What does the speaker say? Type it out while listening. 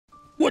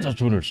What's up,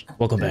 tuners?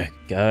 Welcome back,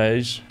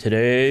 guys.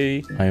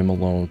 Today, I am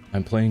alone.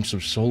 I'm playing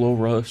some solo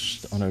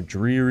Rust on a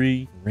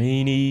dreary,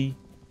 rainy,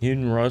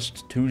 in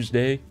Rust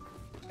Tuesday.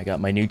 I got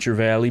my Nature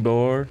Valley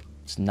bar.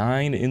 It's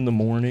 9 in the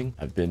morning.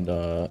 I've been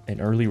an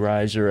early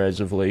riser as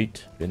of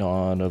late. Been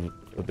on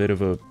a bit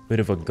of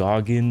a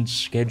Goggins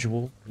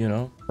schedule, you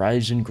know?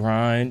 Rise and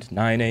grind,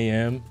 9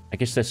 a.m. I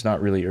guess that's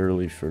not really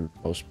early for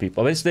most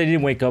people. At least they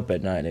didn't wake up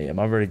at 9 a.m.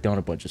 I've already done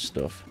a bunch of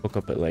stuff. Woke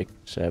up at like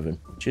 7,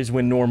 which is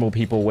when normal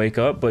people wake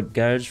up. But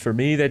guys, for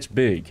me, that's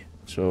big.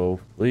 So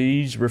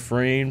please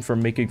refrain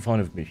from making fun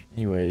of me.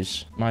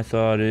 Anyways, my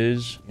thought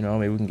is, you know,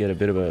 maybe we can get a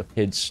bit of a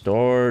head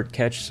start,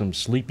 catch some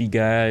sleepy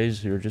guys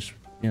who are just,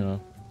 you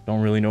know,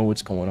 don't really know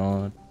what's going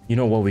on. You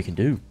know what we can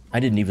do? I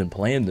didn't even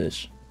plan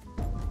this.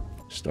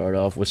 Start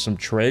off with some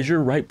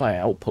treasure right by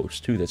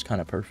outpost too. That's kind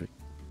of perfect.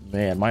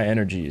 Man, my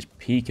energy is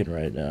peaking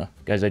right now.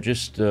 Guys, I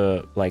just,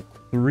 like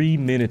 3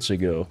 minutes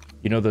ago,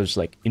 you know those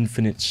like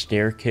infinite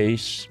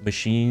staircase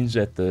machines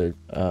at the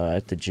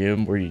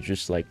gym where you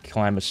just like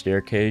climb a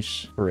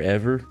staircase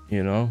forever,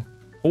 you know?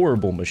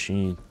 Horrible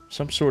machine.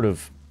 Some sort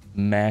of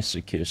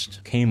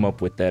masochist came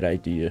up with that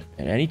idea.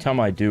 And anytime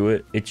I do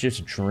it, it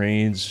just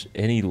drains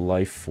any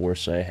life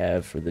force I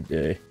have for the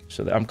day.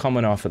 So I'm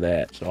coming off of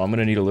that. So I'm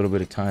gonna need a little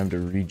bit of time to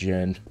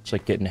regen. It's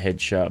like getting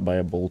headshot by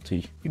a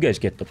bolty. You guys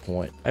get the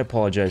point. I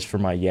apologize for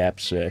my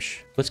yap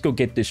sesh. Let's go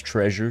get this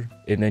treasure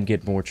and then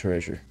get more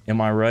treasure. Am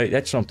I right?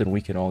 That's something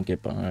we can all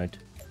get behind.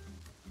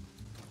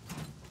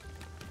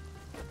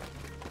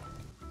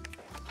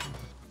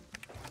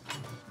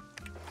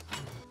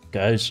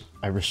 Guys,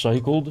 I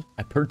recycled.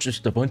 I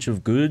purchased a bunch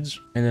of goods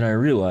and then I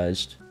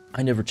realized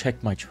I never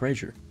checked my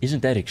treasure. Isn't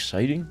that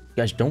exciting?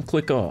 Guys, don't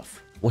click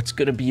off. What's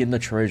gonna be in the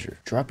treasure?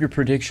 Drop your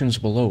predictions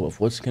below of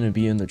what's gonna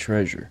be in the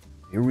treasure.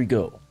 Here we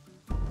go.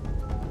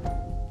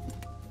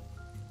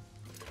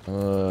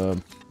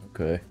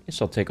 Okay. Guess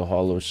I'll take a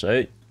hollow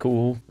sight.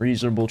 Cool.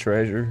 Reasonable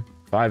treasure.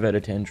 5 out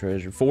of 10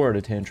 treasure. 4 out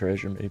of 10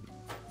 treasure, maybe.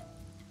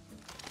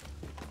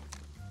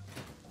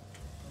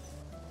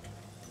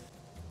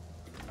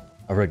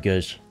 Alright,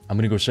 guys. I'm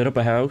gonna go set up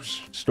a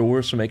house,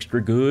 store some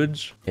extra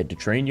goods, head to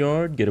train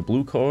yard, get a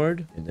blue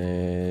card, and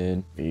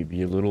then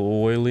maybe a little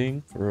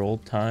oiling for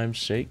old time's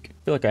sake.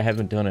 I feel like I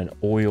haven't done an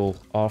oil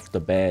off the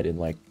bat in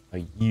like a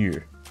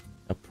year.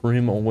 A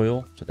prim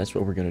oil, so that's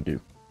what we're gonna do.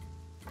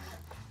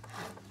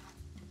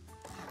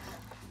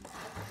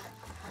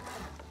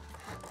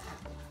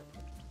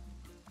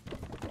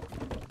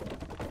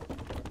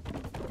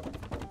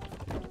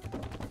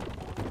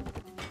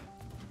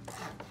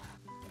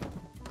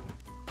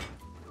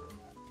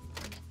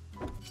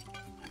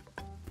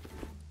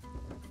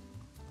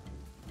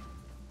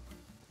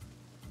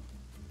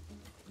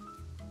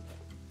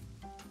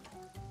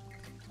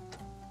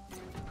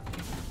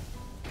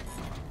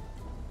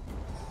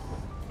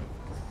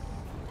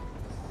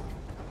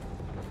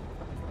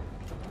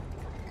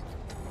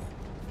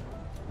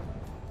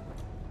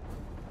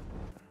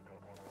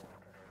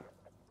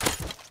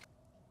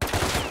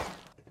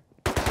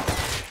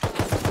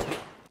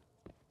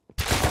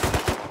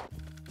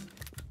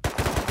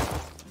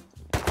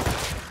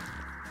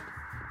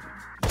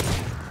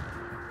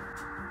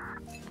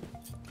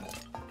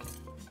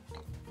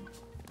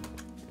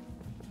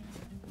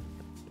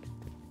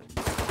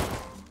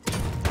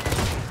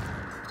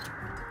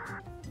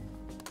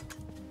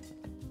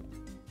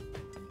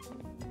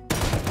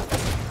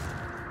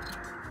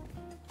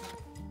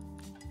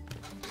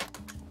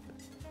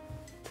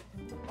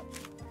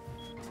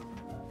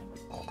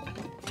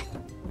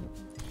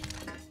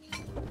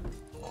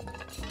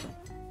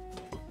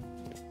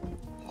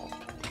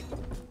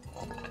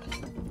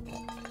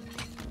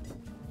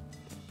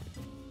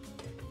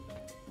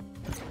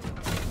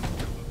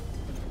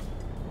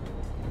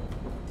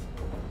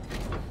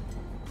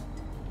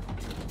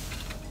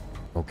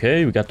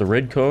 Okay, we got the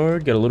red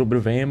card, got a little bit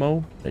of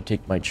ammo. I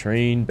take my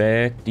train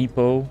back,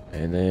 depot,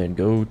 and then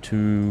go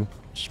to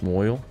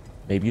Smoil.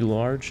 Maybe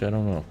large, I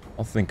don't know.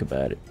 I'll think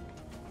about it.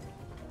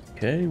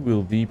 Okay,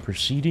 we'll be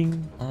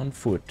proceeding on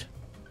foot.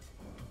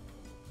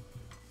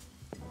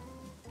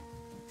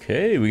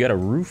 Okay, we got a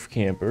roof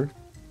camper,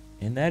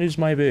 and that is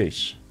my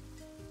base.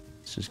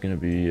 This is gonna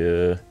be,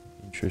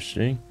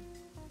 interesting.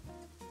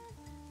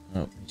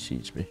 Oh, he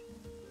sees me.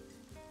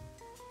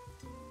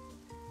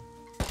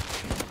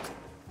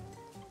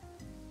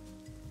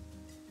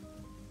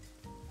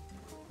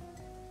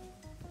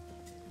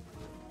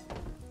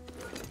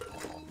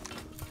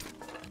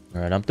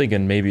 Alright, I'm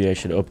thinking maybe I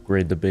should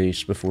upgrade the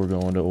base before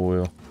going to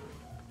oil.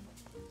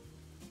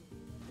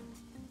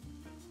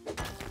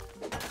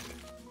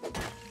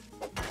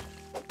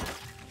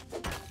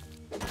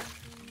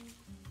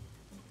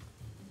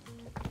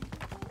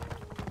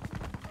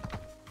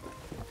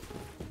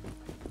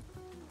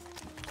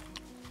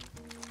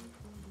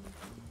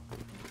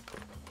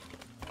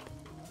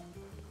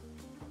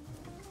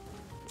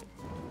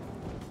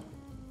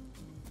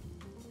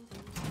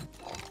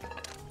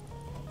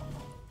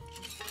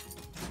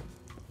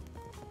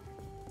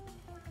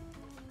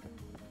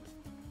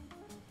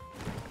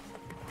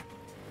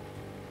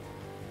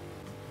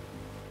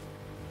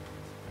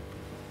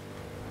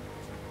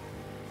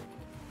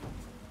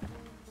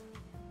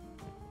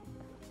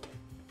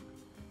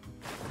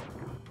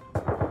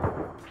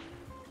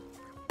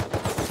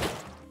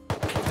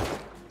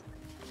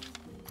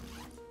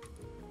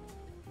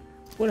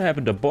 What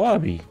happened to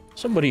Bobby?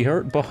 Somebody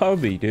hurt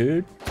Bobby,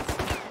 dude.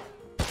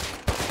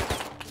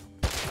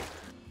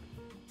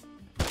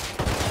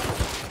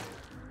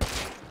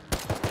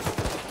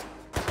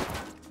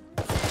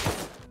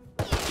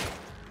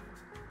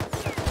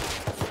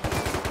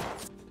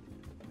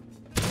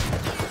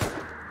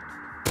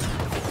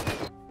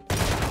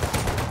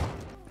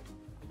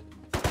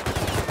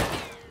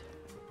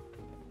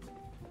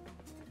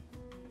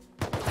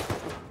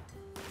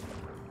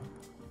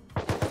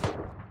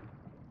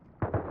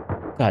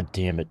 God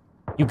damn it.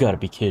 You gotta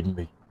be kidding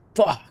me.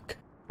 Fuck.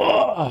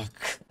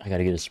 Fuck. I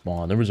gotta get a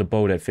spawn. There was a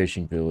boat at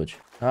Fishing Village.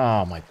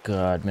 Oh my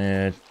god,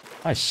 man.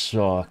 I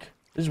suck.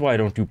 This is why I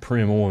don't do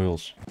prim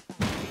oils.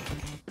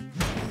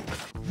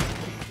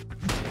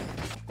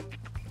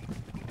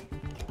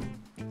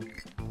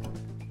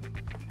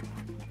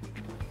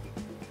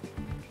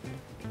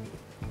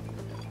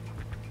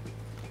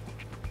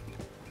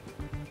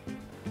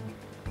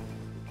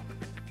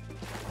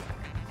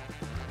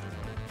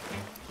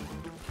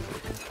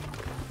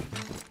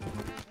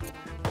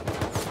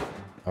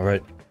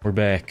 Alright, we're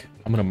back.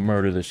 I'm gonna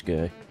murder this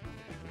guy.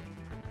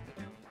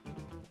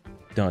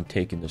 Done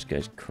taking this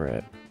guy's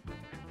crap.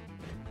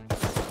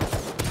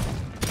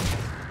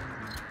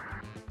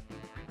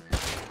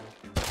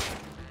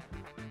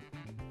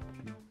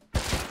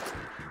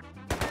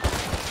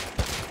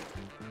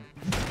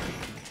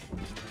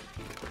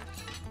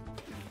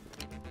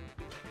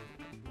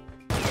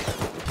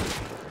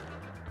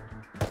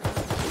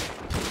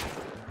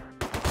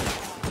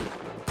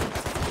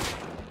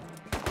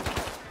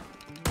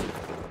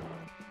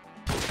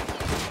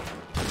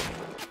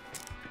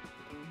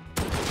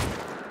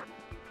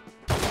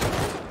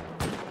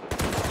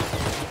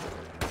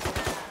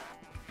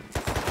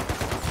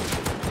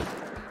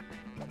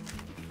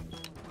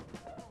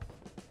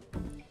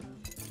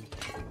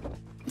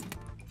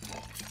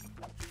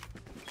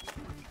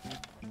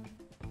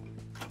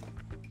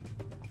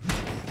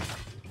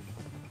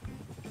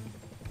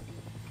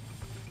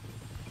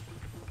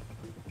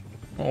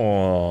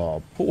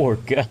 Oh, poor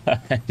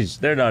guys.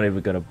 They're not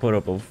even gonna put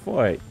up a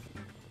fight.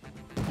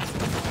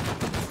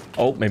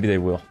 Oh, maybe they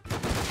will.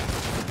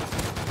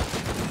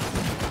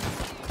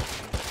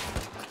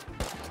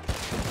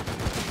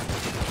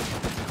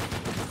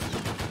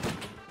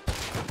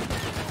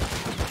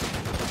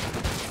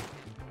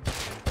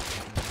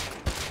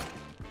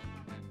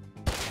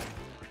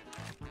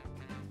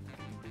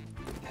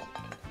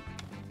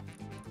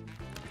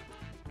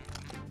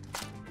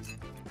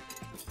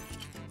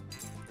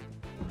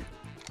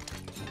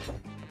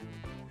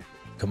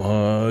 Come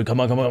on, come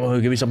on, come on, come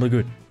on, give me something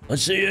good.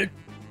 Let's see it.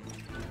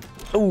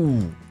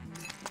 Ooh.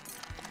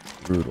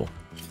 Brutal.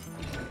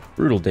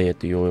 Brutal day at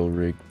the oil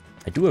rig.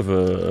 I do have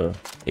a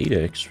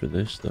 8x for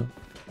this, though.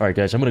 Alright,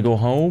 guys, I'm gonna go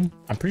home.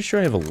 I'm pretty sure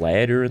I have a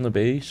ladder in the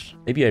base.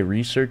 Maybe I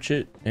research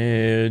it,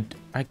 and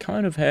I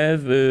kind of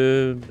have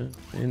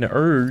an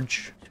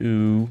urge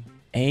to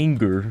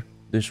anger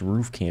this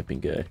roof camping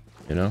guy,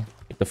 you know?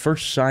 Like the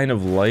first sign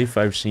of life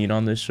I've seen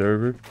on this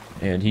server,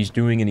 and he's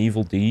doing an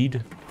evil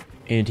deed.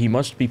 And he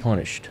must be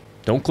punished.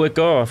 Don't click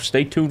off.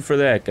 Stay tuned for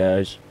that,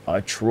 guys.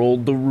 I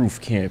trolled the roof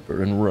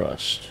camper in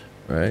Rust,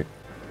 right?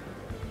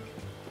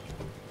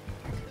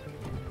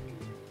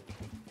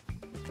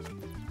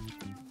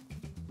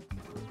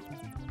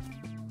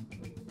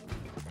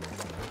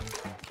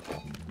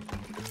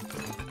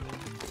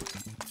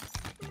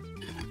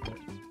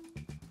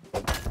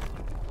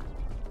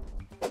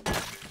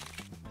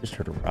 Just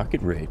heard a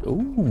rocket raid.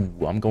 Ooh,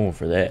 I'm going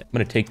for that. I'm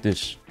gonna take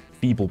this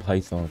feeble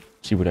python,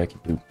 see what I can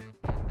do.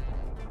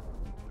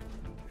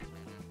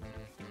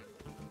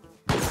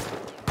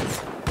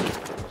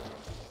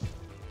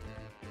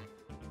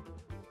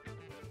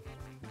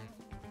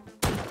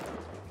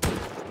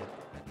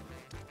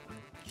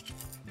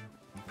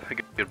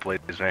 Good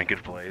plays, man.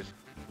 Good plays.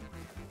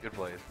 Good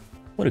plays.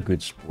 What a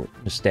good sport.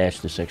 I'm gonna stash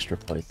this extra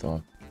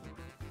python.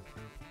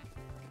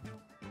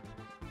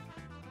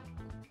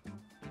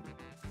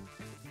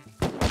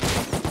 How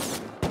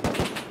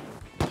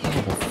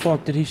the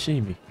fuck did he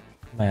see me?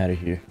 I'm out of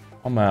here.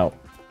 I'm out.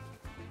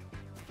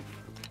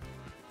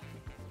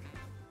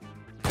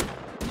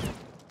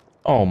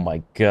 Oh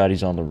my god,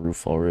 he's on the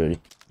roof already.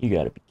 You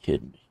gotta be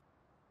kidding me.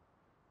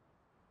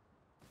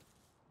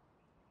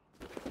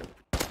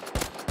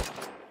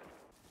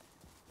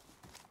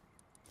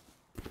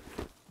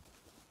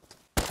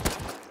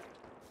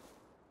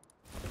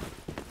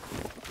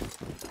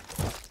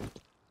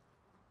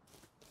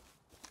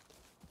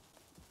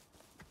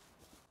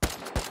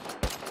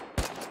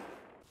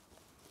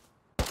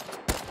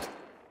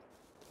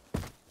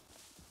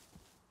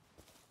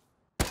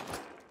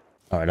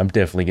 Alright, I'm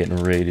definitely getting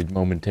raided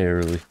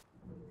momentarily.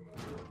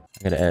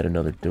 I gotta add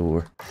another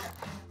door.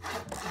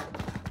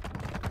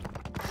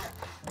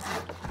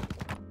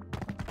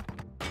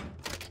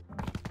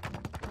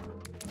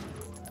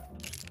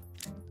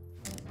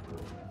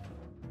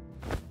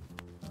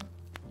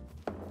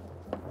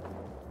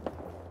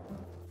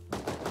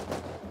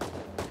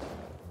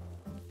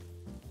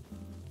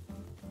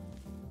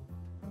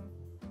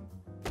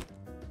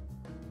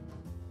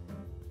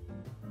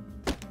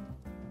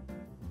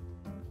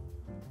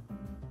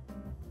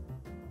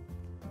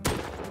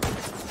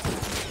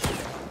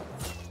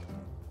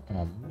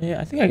 Oh, man.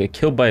 I think I got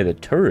killed by the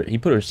turret. He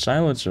put a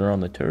silencer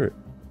on the turret.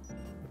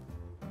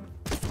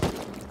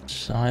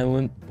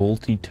 Silent,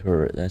 bolty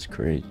turret. That's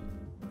crazy.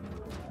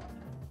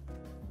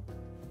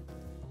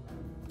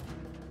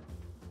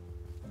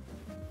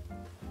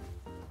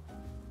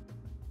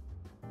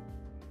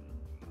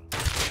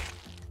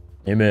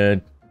 Hey,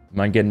 man.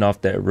 Mind getting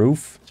off that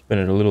roof?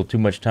 Spending a little too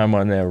much time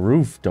on that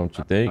roof, don't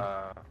you think?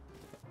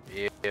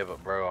 Yeah,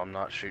 but bro, I'm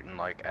not shooting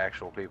like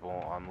actual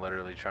people. I'm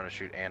literally trying to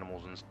shoot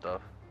animals and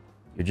stuff.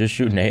 You're just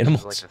shooting This animals?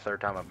 is like the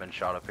third time I've been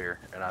shot up here,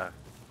 and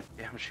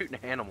yeah, I'm shooting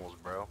animals,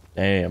 bro.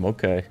 Damn,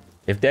 okay.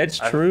 If that's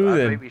true, I've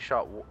then... maybe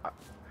shot...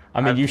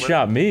 I mean, you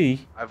shot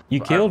me.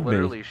 You killed I've me.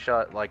 literally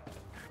shot, like...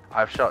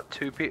 I've shot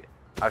two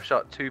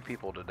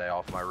people today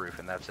off my roof,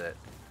 and that's it.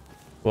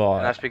 Well,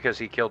 And that's because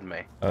he killed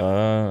me.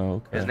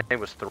 oh, okay. His name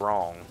was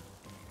Throng.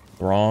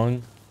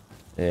 Wrong?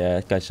 Yeah,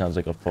 that guy sounds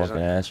like a fucking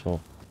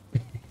asshole.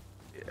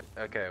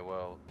 Okay,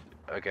 well...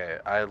 Okay,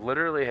 I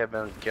literally have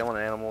been killing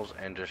animals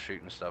and just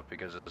shooting stuff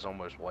because it's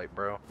almost white,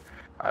 bro.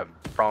 I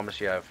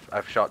promise you,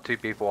 I've shot two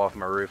people off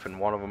my roof, and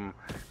one of them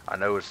I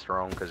know is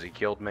Throng because he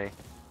killed me.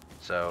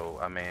 So,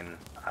 I mean,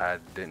 I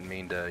didn't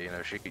mean to, you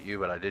know, shoot you,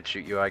 but I did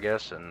shoot you, I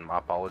guess, and my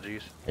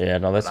apologies. Yeah,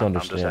 no, that's I'm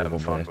just having understandable,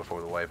 fun man.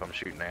 before the wave. I'm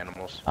shooting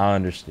animals. I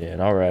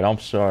understand. Alright, I'm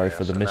sorry Yeah,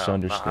 for the so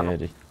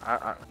misunderstanding.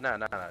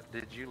 No.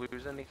 Did you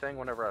lose anything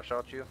whenever I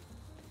shot you?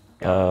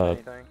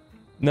 Anything?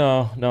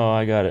 No,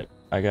 I got it.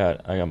 I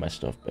got my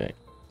stuff back.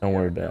 Don't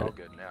worry about all it.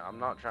 good now. I'm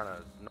not trying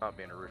to not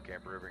being a roof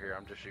camper over here.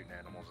 I'm just shooting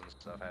animals and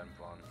stuff, having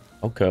fun.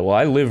 Okay, well,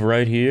 I live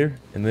right here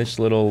in this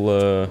little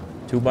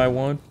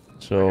 2x1.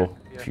 So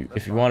Okay, yeah,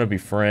 if you want to be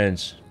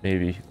friends,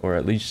 maybe, or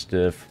at least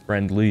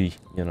friendly,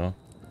 you know,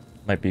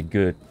 might be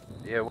good.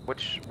 Yeah,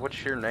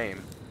 what's your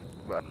name?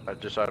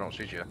 Just so I don't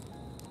shoot you.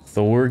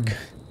 Thorg.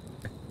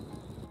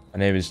 My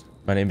name is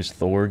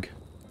Thorg.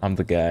 I'm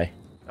the guy.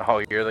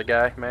 Oh, you're the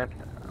guy, man.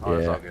 Oh,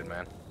 that's Yeah. all good,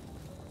 man.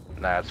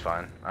 Nah, it's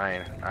fine. I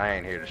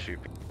ain't here to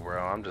shoot people,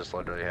 bro. I'm just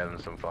literally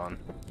having some fun.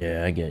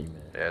 Yeah, I get you,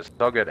 man. Yeah, it's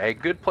all good. Hey,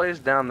 good plays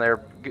down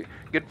there.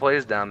 Good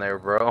plays down there,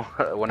 bro.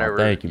 Whenever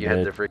thank you, had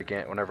man. the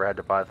freaking, whenever I had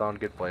the Python,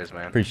 good plays,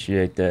 man.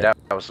 Appreciate that. That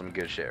was some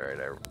good shit right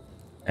there.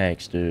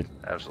 Thanks, dude.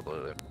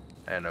 Absolutely.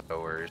 And no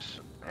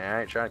worries. And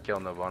I ain't trying to kill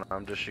nobody.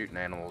 I'm just shooting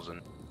animals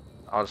and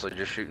honestly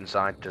just shooting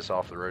scientists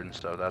off the road and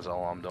stuff. That's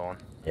all I'm doing.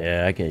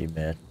 Yeah, I get you,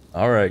 man.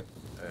 All right.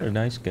 What a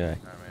nice guy. All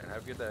right, man.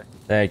 Have a good day.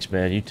 Thanks,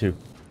 man. You too.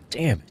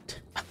 Damn it.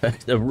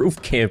 The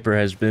roof camper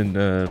has been,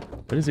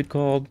 what is it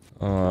called?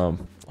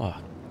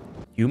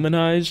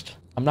 Humanized?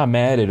 I'm not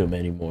mad at him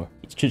anymore.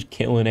 He's just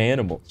killing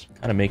animals.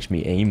 Kind of makes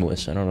me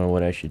aimless. I don't know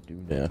what I should do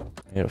now.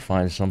 I gotta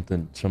find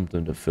something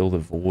to fill the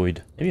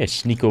void. Maybe I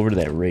sneak over to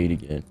that raid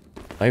again.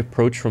 If I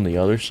approach from the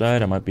other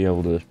side, I might be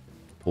able to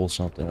pull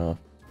something off.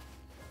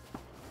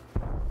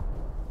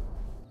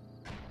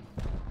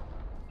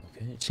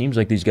 Okay, it seems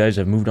like these guys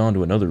have moved on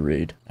to another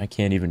raid. I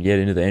can't even get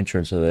into the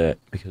entrance of that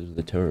because of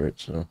the turret,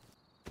 so...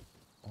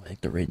 I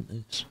think they're raiding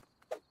this.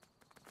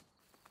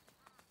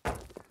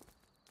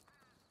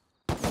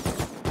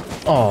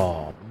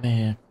 Oh,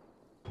 man.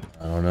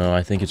 I don't know.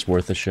 I think it's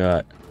worth a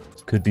shot.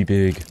 This could be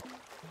big.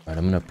 Alright,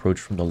 I'm gonna approach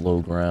from the low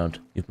ground.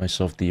 Give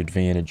myself the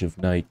advantage of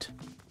night.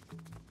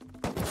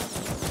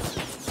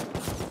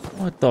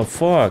 What the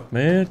fuck,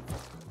 man?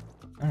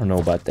 I don't know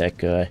about that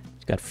guy.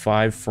 He's got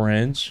 5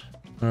 friends.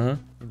 Huh?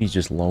 Maybe he's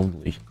just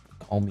lonely.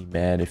 Call me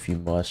mad if you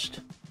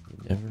must. You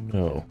never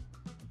know.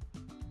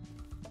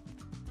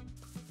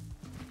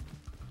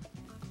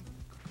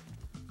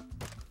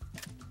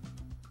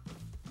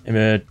 Hey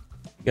man,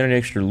 you got any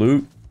extra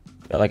loot?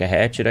 Got like a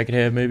hatchet I could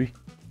have maybe?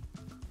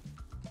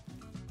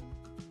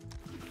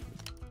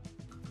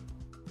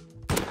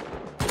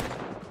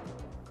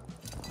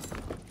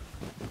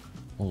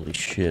 Holy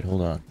shit,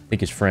 hold on. I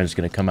think his friend's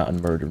gonna come out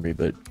and murder me,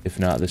 but if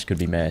not, this could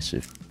be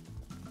massive.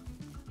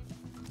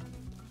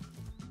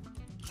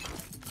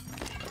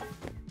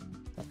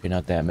 Okay,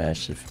 not that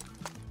massive.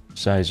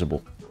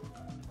 Sizable.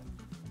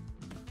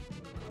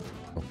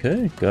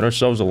 Okay, got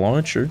ourselves a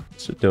launcher.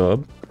 It's a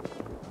dub.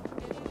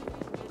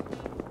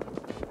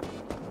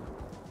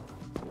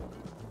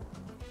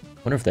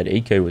 Wonder if that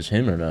AK was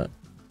him or not.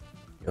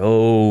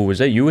 Yo, was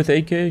that you with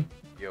AK?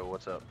 Yo,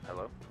 what's up?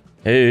 Hello?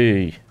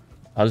 Hey,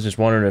 I was just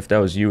wondering if that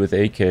was you with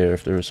AK or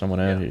if there was someone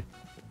out here.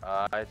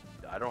 I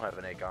don't have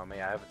an AK on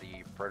me. I have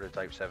the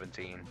Prototype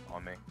 17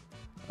 on me.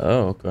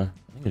 Oh, okay.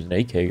 I think there's an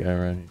AK guy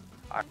around here.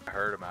 I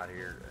heard him out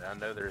here.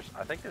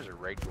 I think there's a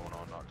raid going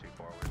on not too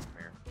far away from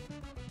here.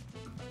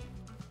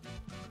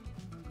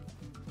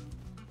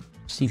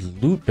 I see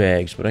loot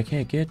bags, but I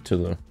can't get to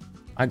them.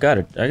 I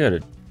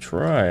gotta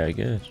try, I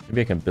guess.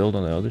 Maybe I can build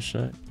on the other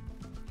side.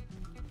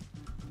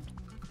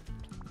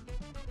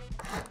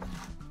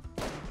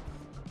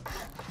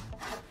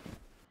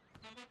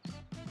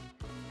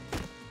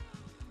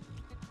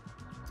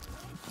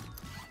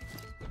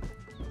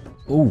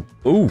 Ooh,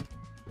 ooh.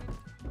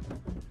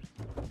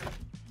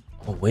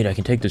 Oh, wait, I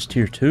can take this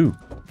tier 2.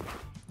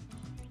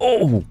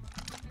 Oh!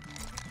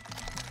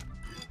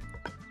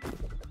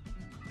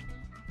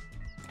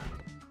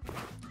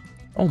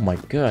 Oh my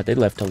god, they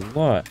left a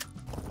lot.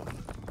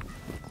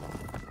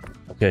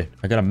 Okay,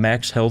 I got a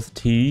max health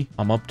T.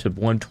 I'm up to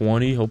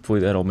 120. Hopefully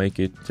that'll make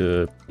it,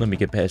 let me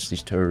get past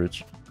these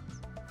turrets.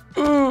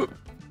 Oh,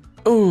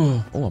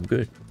 I'm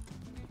good.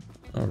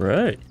 All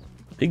right.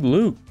 Big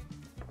loot.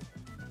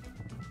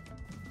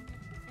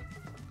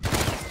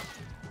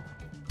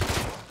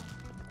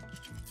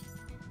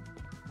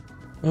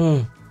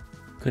 Oh,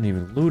 couldn't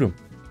even loot him.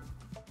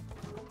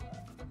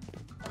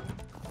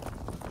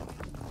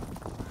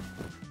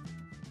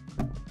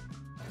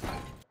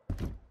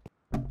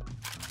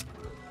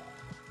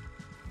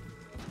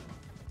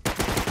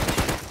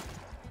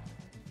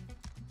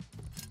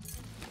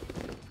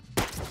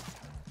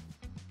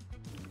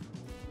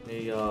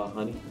 Hey,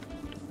 honey,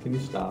 can you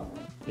stop?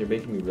 You're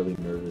making me really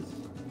nervous,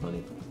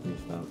 honey. Can you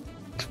stop?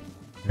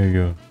 There you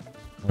go,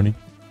 honey.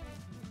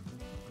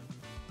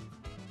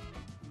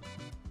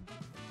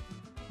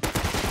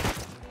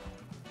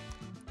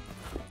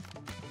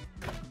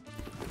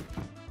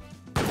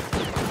 Oh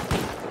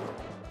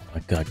my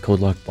god, code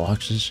lock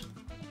boxes?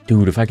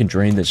 Dude, if I can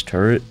drain this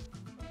turret.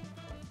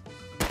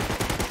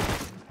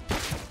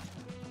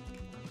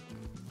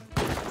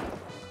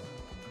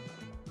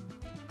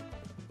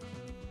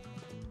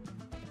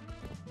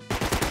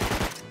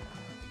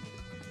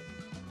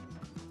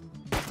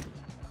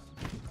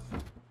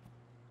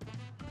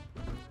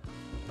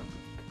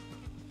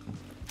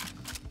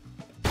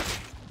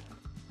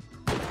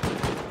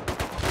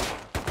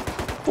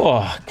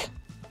 Fuck.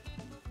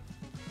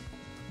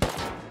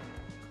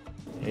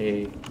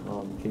 Hey,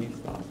 can you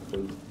stop,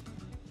 please?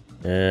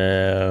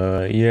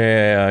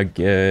 Yeah, I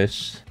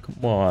guess.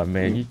 Come on,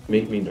 man. You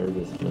make me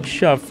nervous, man.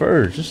 shot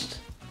first,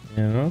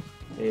 you know?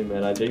 Hey,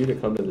 man, I dare you to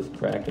come to this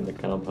crack in the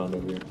compound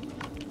over here.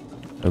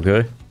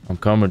 Okay, I'm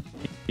coming.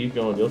 Keep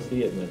going, you'll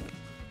see it, man.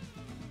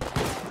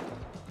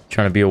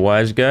 Trying to be a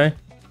wise guy?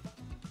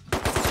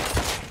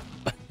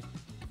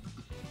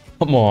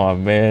 Come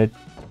on, man.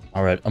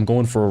 Alright, I'm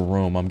going for a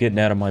roam. I'm getting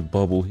out of my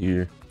bubble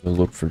here. Go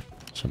look for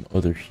some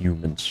other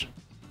humans.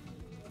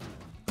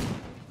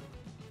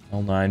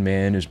 L9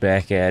 man is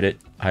back at it.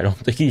 I don't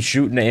think he's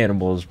shooting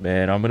animals,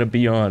 man. I'm gonna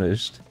be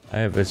honest. I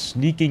have a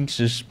sneaking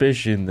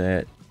suspicion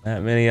that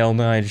many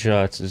L9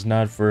 shots is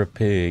not for a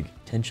pig.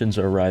 Tensions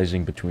are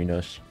rising between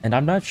us. And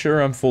I'm not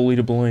sure I'm fully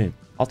to blame.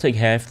 I'll take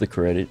half the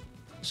credit.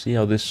 See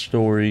how this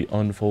story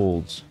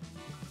unfolds.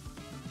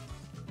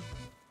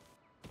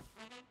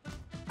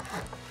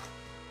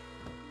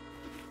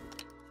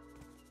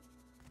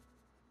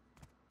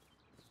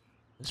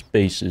 This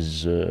base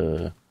is,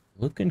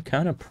 looking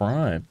kind of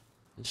prime.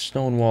 This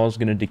stone wall is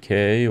going to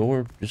decay,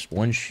 or just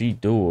one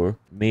sheet door.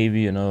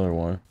 Maybe another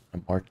one. I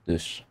marked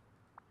this.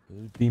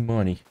 Could be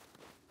money.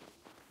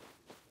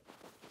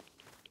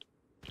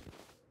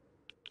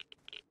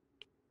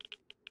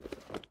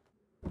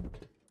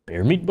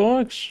 Bear meat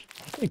box?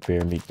 I like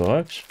bear meat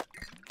box.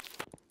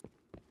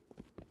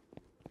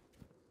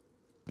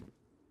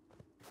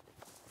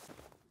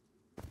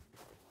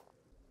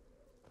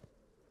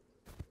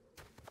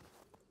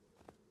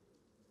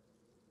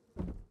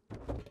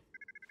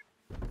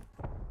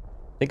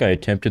 I think I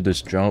attempted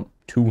this jump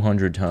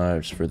 200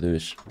 times for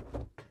this.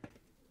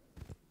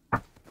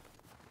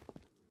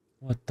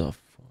 What the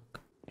fuck?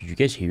 Did you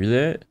guys hear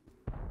that?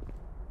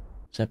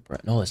 Is that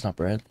Brad? No, that's not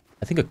Brad.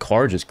 I think a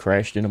car just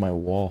crashed into my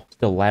wall. It's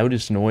the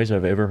loudest noise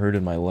I've ever heard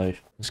in my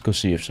life. Let's go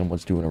see if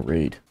someone's doing a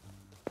raid.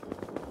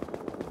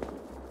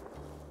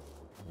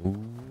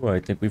 Ooh, I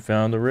think we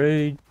found the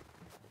raid.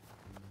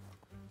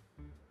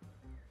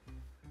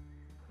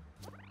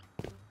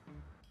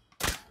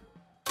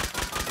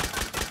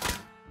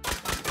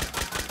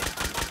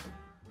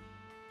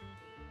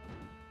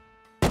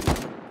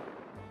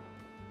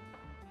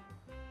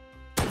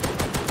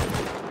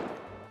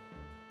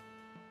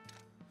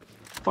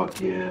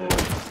 Fuck yeah.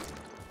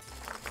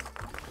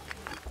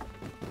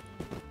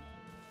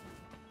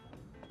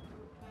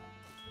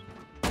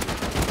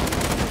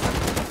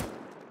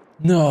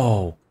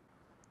 No.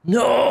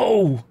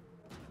 No!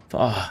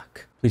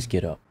 Fuck. Please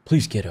get up.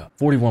 Please get up.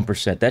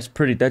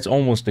 41%. That's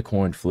almost a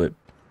coin flip.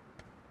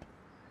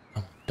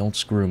 Oh, don't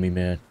screw me,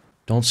 man.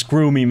 Don't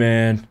screw me,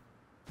 man.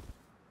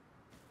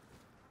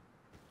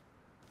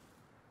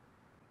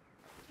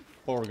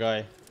 Poor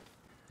guy.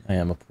 I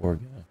am a poor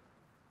guy.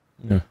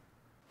 Yeah.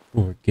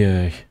 Poor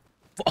guy.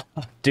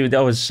 Fuck. Dude, that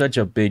was such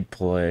a big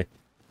play.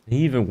 He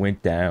even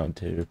went down,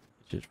 too.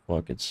 It just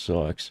fucking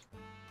sucks.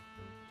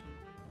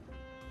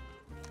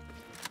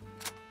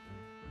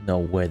 No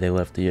way they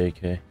left the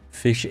AK.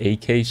 Fish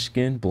AK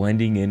skin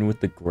blending in with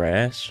the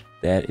grass.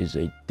 That is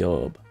a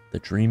dub. The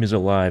dream is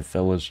alive,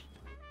 fellas.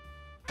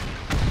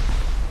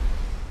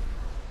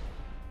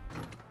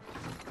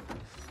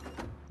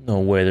 No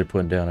way they're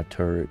putting down a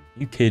turret.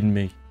 You kidding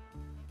me?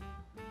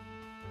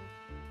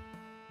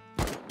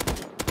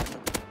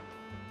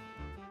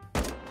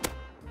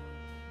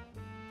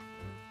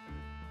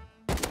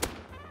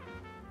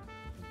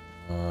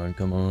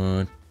 Come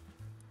on.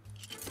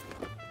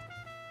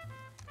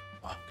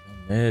 Fuck,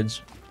 no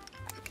meds.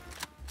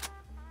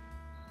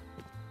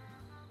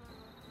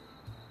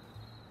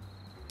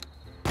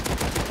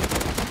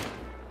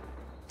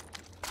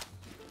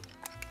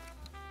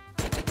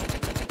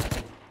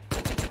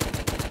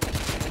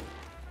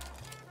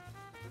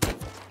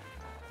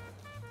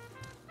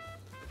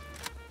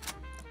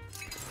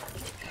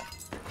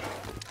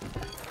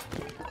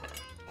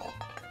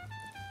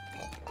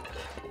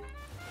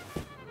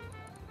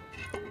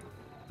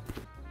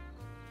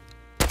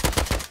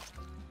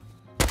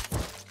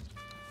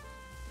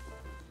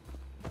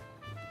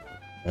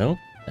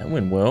 That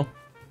went well.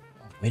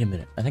 Oh, wait a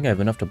minute. I think I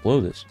have enough to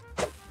blow this.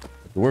 The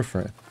door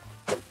frame.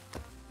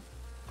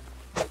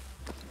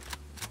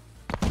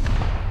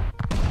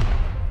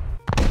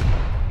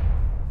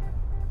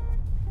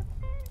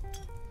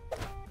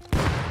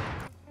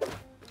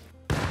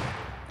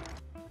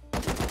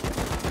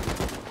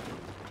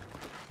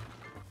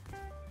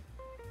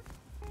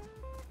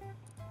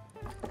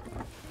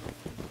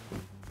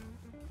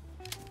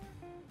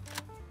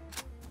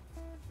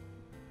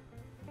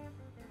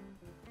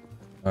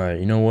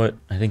 Alright, you know what?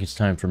 I think it's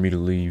time for me to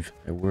leave.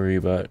 I worry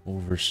about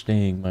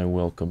overstaying my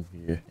welcome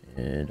here.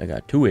 And I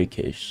got 2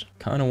 AKs.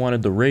 Kinda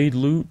wanted the raid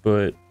loot,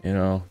 but, you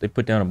know, they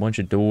put down a bunch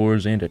of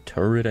doors and a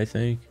turret, I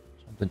think.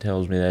 Something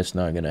tells me that's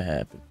not gonna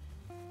happen.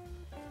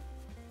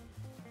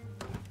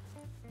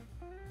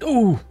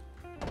 Ooh!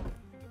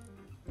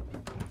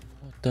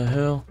 What the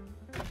hell?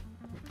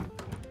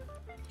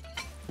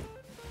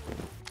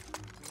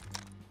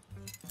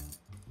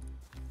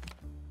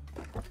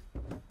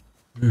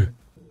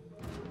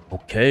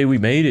 Okay, we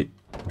made it.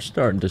 We're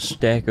starting to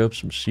stack up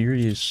some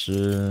serious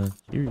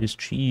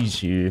cheese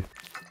here.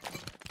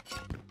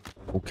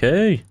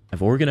 Okay,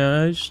 I've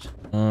organized.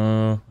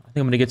 I think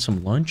I'm gonna get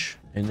some lunch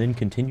and then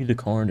continue the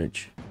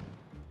carnage.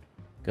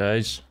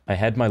 Guys, I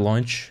had my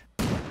lunch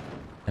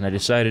and I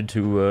decided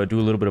to do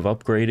a little bit of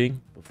upgrading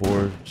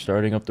before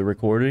starting up the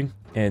recording.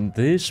 And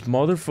this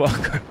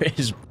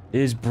motherfucker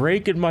is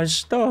breaking my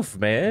stuff,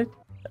 man.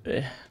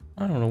 I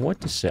don't know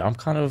what to say. I'm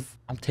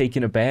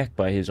taken aback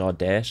by his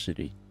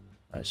audacity,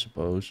 I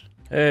suppose.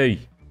 Hey,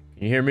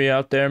 can you hear me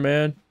out there,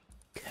 man?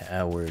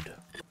 Coward.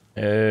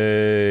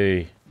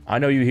 Hey, I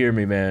know you hear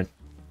me, man.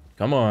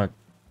 Come on.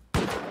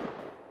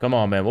 Come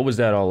on, man. What was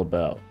that all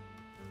about?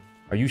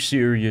 Are you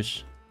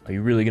serious? Are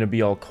you really gonna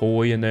be all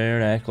coy in there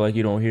and act like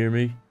you don't hear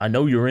me? I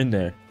know you're in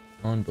there.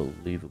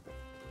 Unbelievable.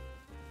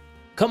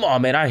 Come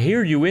on, man. I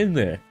hear you in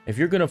there. If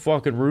you're gonna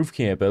fucking roof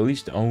camp, at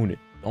least own it.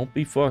 Don't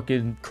be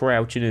fucking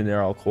crouching in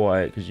there all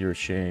quiet because you're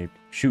ashamed.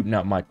 Shooting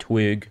out my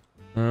twig.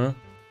 Huh?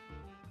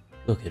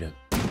 Look at him.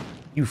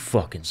 You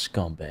fucking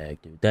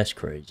scumbag, dude. That's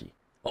crazy.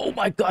 Oh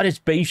my god, it's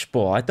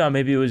Baseball. I thought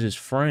maybe it was his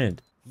friend.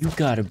 You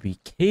gotta be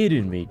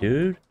kidding me,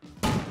 dude.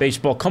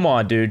 Baseball, come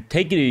on, dude.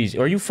 Take it easy.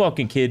 Are you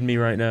fucking kidding me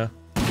right now?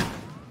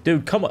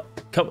 Dude, come on.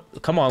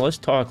 Come on, let's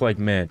talk like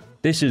men.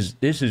 This is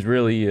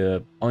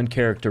really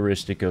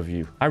uncharacteristic of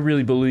you. I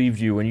really believed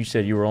you when you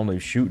said you were only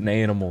shooting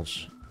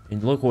animals.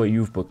 And look what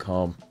you've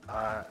become.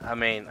 I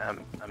mean,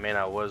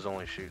 I was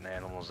only shooting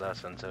animals.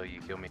 That's until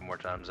you kill me more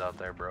times out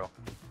there, bro.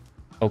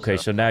 Okay,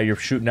 so now you're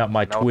shooting out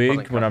my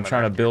twig when I'm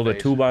trying to build a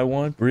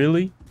 2x1?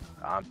 Really?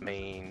 I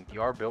mean,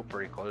 you are built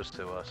pretty close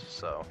to us,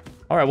 so.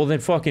 Alright, well then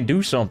fucking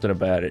do something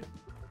about it.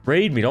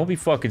 Raid me, don't be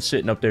fucking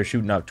sitting up there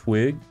shooting out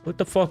twig. What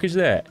the fuck is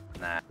that?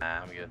 Nah,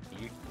 I'm good.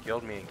 You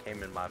killed me and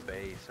came in my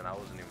base, and I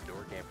wasn't even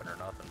door camping or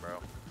nothing, bro.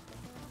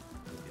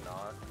 You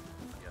not?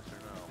 Yes or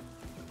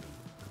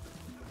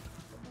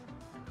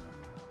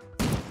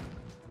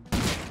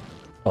no?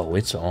 Oh,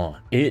 it's on.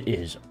 It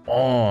is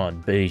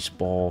on,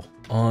 Baseball.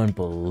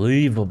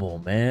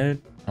 Unbelievable,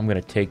 man. I'm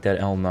gonna take that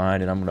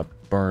L9 and I'm gonna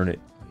burn it.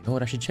 You know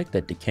what? I should check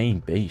that decaying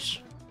base.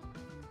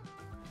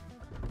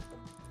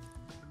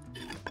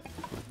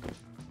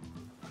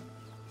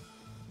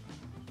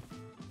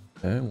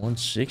 Okay,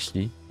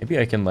 160. Maybe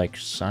I can, like,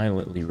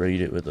 silently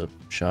raid it with a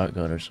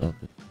shotgun or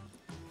something.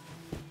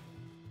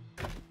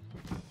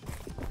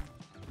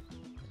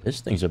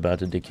 This thing's about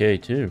to decay,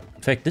 too.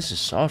 In fact, this is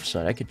soft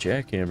side. I could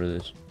jackhammer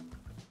this.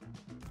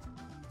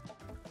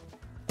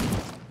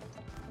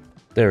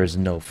 There is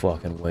no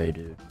fucking way,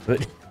 dude.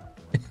 But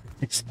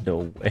there's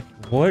no way.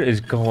 What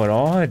is going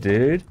on,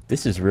 dude?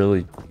 This is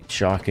really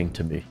shocking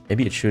to me.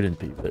 Maybe it shouldn't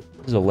be, but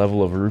this is a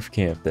level of roof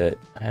camp that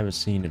I haven't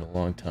seen in a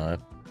long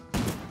time.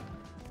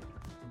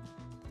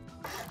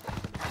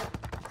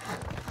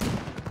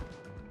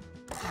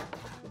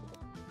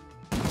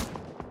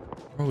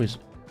 Bro is...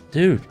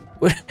 Dude,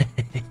 what?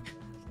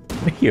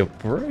 Give me a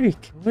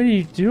break. What are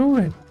you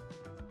doing?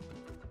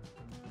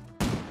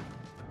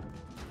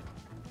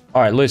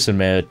 Alright, listen,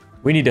 man.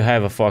 We need to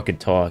have a fucking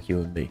talk,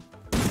 you and me.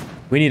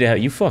 We need to have...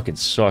 You fucking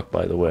suck,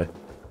 by the way.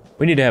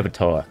 We need to have a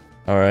talk.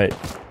 Alright?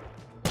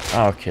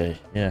 Okay,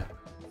 yeah.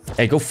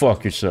 Hey, go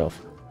fuck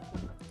yourself.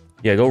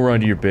 Yeah, go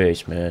run to your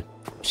base, man.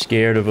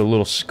 Scared of a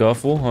little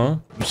scuffle, huh?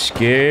 You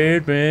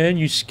scared, man?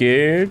 You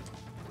scared?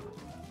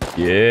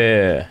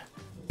 Yeah.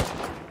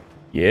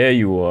 Yeah,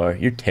 you are.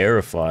 You're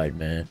terrified,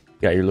 man.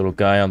 Got your little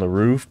guy on the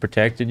roof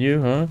protecting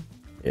you, huh?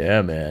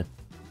 Yeah, man.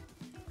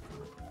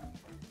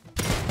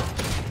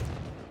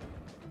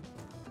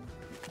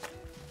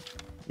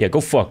 Yeah,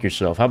 go fuck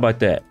yourself. How about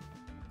that?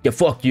 Yeah,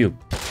 fuck you.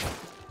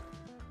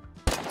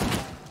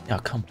 Oh,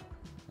 come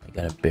on. You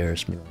gotta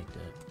embarrass me like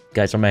that.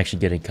 Guys, I'm actually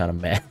getting kind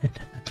of mad.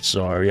 I'm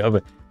sorry.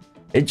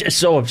 It's just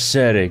so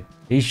upsetting.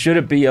 He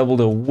shouldn't be able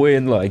to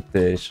win like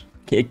this.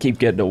 Can't keep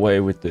getting away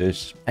with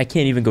this. I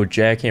can't even go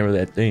jackhammer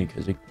that thing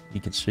because he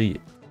can see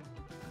it.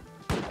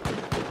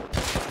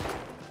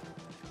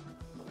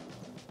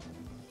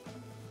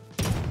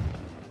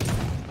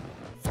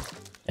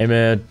 Hey,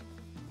 man.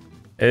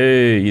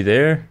 Hey, you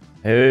there?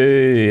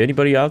 Hey,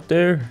 anybody out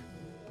there?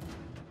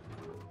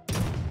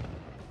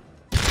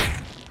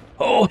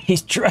 Oh,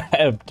 he's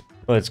trapped.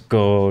 Let's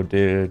go,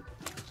 dude.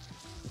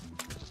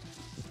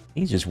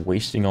 He's just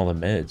wasting all the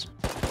meds.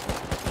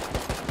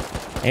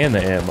 And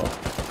the ammo.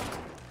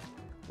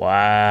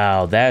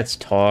 Wow, that's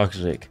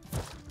toxic.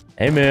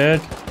 Hey, man.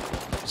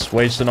 Just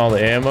wasting all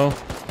the ammo.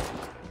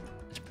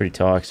 It's pretty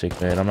toxic,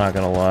 man. I'm not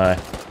gonna lie.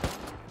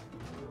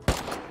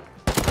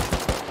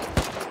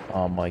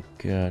 Oh my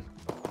god.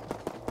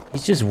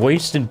 He's just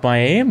wasting my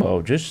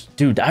ammo. Just,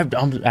 dude,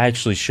 I'm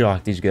actually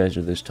shocked these guys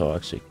are this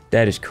toxic.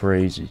 That is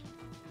crazy.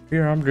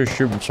 Here, I'm just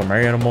shooting some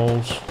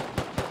animals.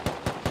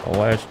 The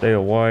last day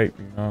of white,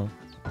 you know.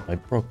 I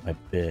broke my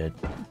bed.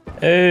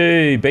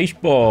 Hey,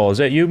 baseball. Is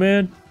that you,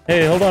 man?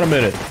 Hey, hold on a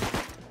minute.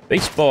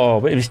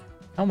 Baseball. Wait,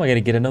 how am I gonna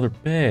get another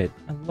bed?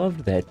 I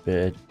loved that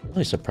bed. I'm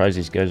really surprised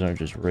these guys aren't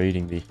just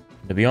raiding me.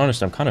 To be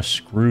honest, I'm kind of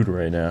screwed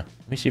right now.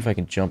 Let me see if I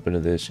can jump into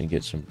this and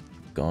get some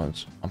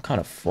guns. I'm kind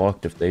of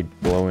fucked if they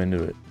blow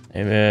into it.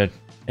 Hey, man.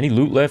 Any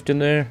loot left in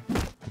there?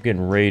 I'm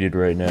getting raided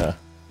right now.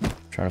 I'm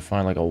trying to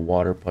find like a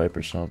water pipe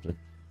or something.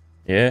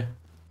 Yeah?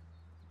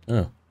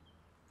 Oh.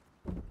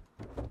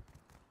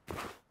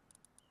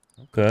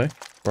 Okay.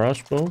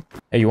 Crossbow.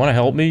 Hey, you want to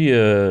help me?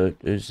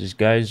 These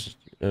guys,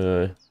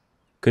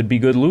 could be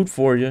good loot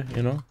for you,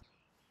 you know?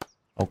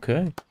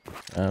 Okay.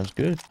 Sounds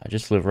good. I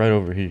just live right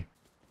over here.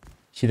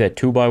 See that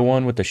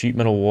 2x1 with the sheet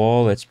metal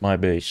wall? That's my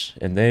base.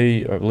 And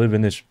they live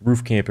in this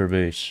roof camper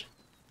base.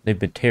 They've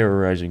been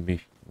terrorizing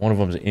me. One of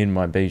them's in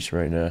my base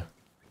right now.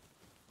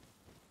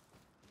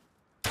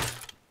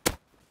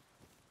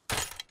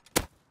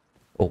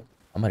 Oh,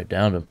 I might have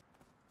downed him.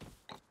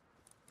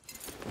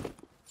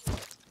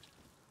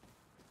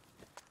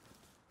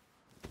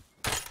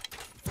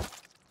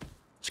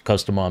 It's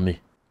custom on me.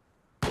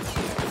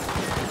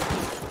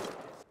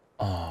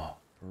 Oh,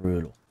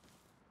 brutal.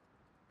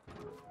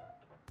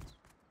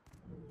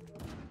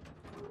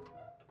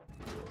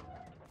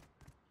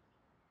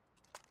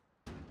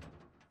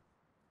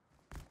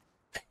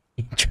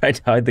 He tried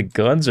to hide the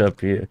guns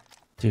up here.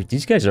 Dude,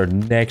 these guys are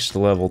next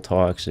level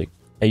toxic.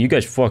 Hey, you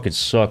guys fucking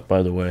suck,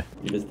 by the way.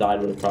 You just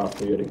died with a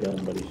crossbow, you had a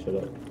gun, buddy. Shut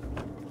up.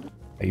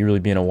 Are you really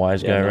being a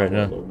wise guy right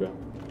now? Little bro.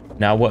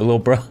 Now what, little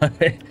bro?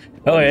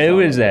 Oh, hey, who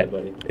is that?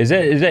 Is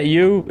that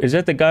you? Is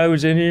that the guy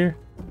who's in here?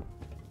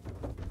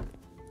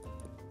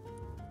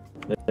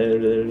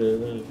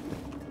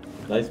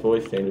 Nice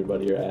voice changer,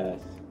 buddy. Your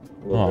ass.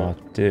 Oh,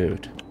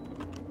 dude.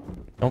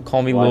 Don't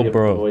call me Why little do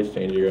you have a bro. voice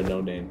changer? You're a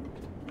no name.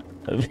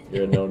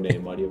 You're a no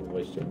name. Why do you have a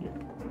voice changer?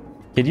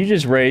 Can you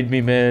just raid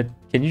me, man?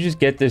 Can you just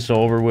get this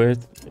over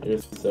with? You're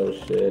so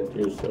shit.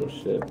 You're so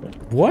shit, man.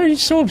 Why are you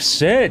so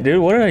upset,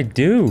 dude? What did I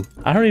do?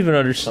 I don't even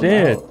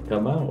understand.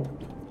 Come out.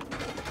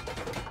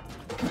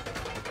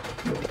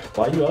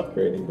 Why are you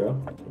upgrading, bro?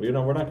 We're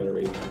not gonna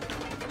raid you.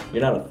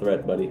 You're not a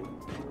threat, buddy.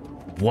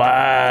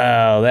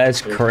 Wow,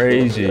 that's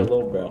crazy. You're a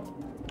little bro.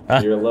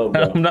 You're a low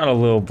bro. I'm not a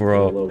little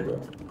bro. You're a low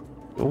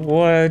bro.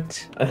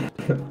 What?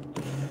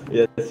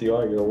 Yes, you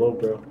are. You're a low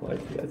bro. Like,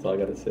 that's all I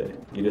gotta say.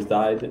 You just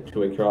died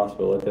to a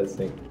crossbow. Let that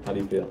sink. How do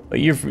you feel? But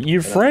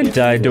your friend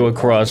died to a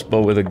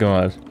crossbow with a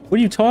gun. What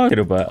are you talking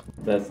about?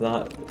 That's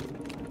not,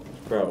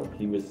 bro.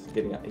 He was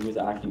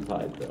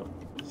occupied though.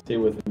 See,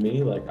 with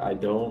me, like I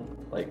don't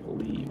like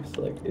leave.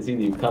 So like, it's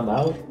either you come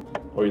out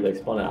or you like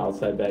spawn an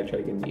outside bag,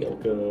 try to get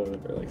Nyoka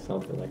or like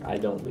something. Like I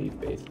don't leave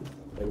bases.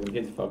 Like when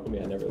kids fuck with me,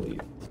 I never leave.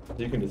 So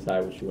you can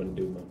decide what you want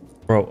to do, man.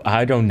 Bro,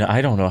 I don't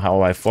know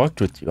how I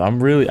fucked with you.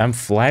 I'm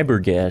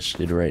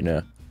flabbergasted right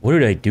now. What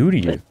did I do to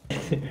you?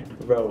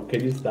 Bro,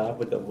 can you stop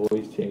with the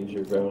voice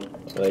changer, bro?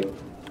 Like,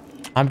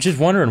 I'm just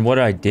wondering what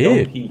I don't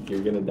did. peek,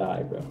 you're gonna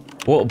die, bro.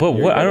 Well, but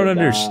You're what? I don't gonna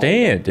die.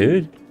 understand,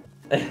 dude.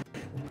 Put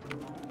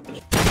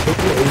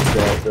your ace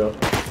down, bro.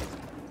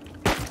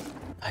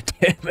 God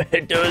damn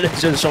it, dude,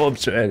 this is so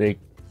upsetting.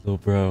 Little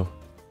bro.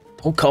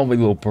 Don't call me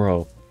little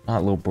bro.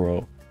 Not little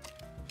bro.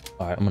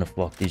 Alright, I'm gonna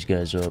fuck these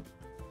guys up.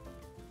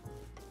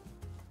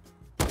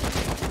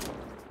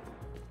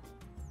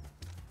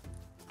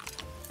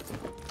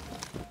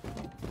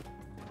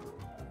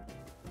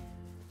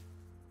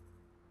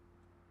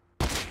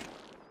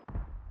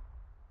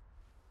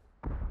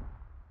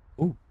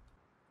 Ooh.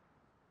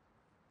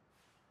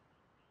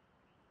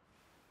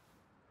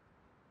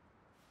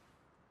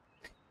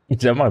 Is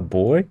that my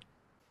boy?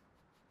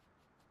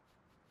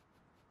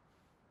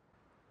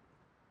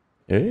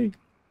 Hey.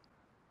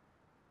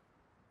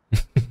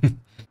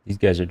 These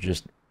guys are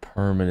just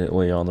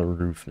permanently on the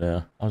roof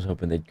now. I was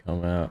hoping they'd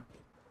come out.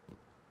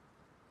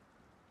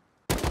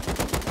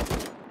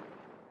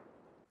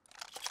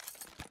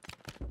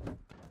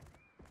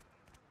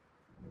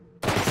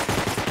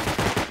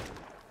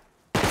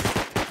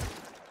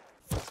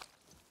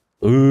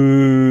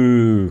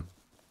 Ooh.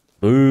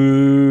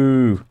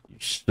 Ooh. You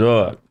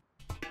suck.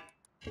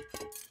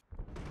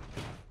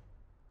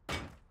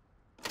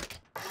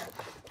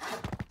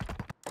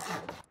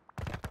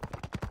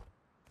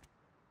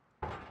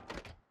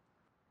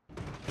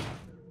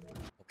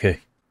 Okay,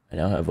 I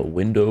now have a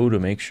window to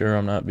make sure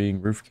I'm not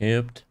being roof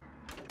camped.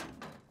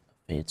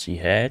 Fancy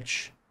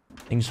hatch.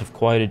 things have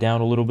quieted down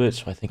a little bit,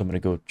 so I think I'm gonna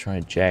go try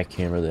and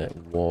jackhammer that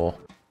wall.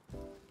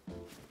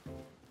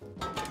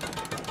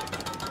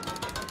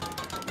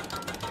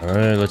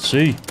 Alright, let's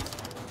see.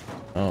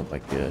 Oh my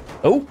god.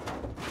 Oh!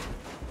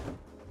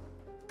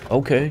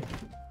 Okay.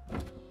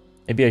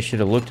 Maybe I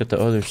should have looked at the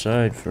other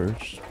side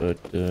first, but,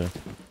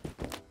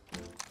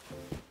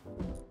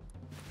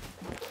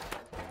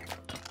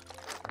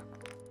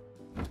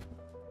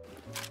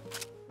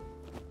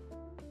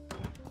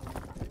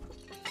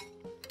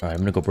 Alright,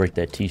 I'm gonna go break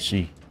that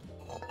TC.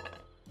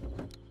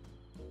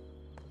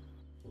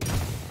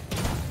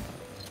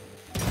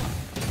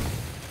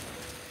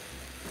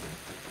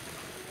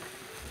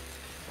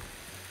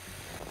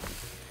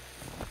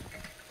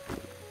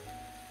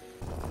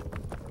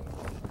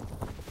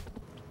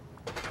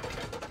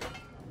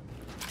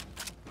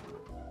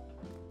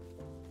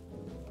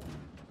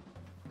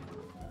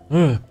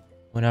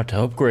 Went out to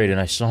upgrade and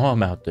I saw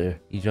him out there.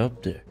 He's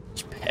up there.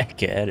 He's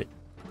back at it.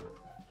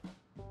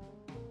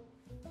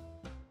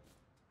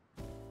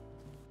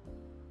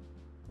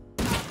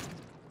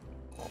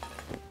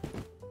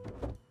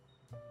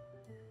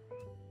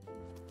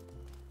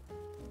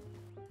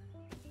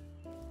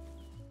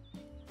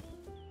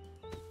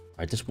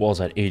 Alright, this wall's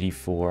at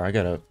 84. I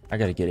gotta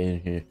get in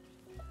here.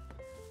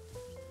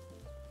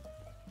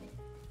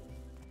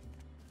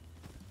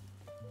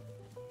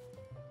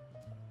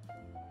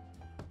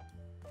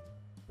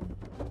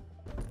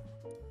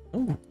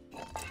 Ooh.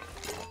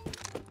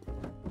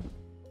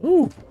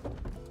 Ooh.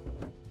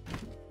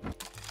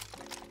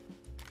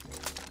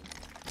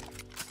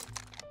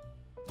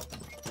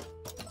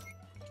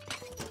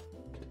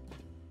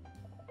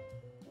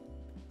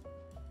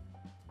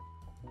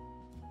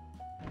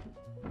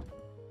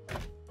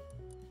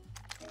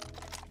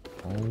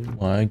 Oh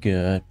my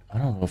god. I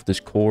don't know if this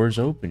core is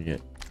open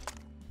yet.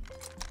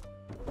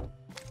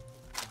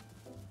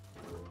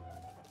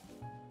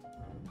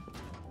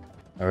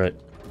 Alright.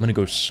 I'm gonna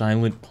go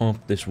silent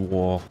pump this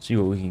wall, see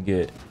what we can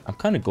get. I'm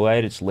kind of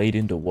glad it's late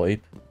into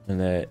wipe, and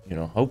that, you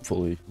know,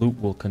 hopefully loot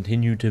will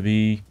continue to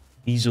be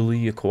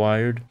easily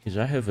acquired, because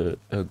I have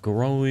a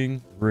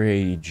growing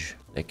rage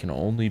that can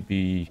only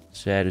be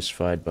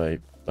satisfied by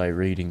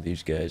raiding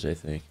these guys, I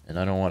think. And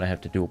I don't want to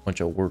have to do a bunch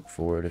of work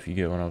for it, if you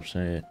get what I'm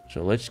saying.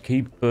 So let's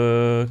keep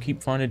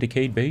finding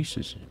decayed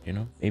bases, you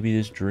know? Maybe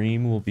this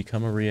dream will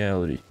become a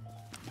reality.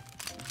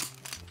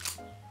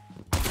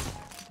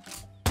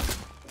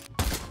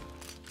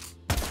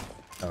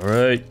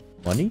 Alright,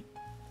 money?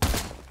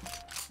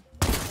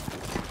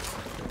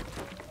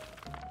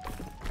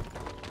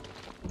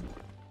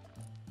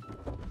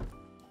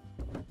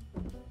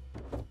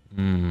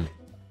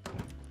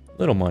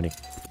 Little money.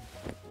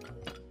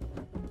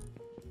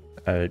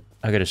 I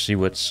gotta see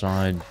what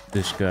sign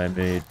this guy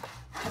made.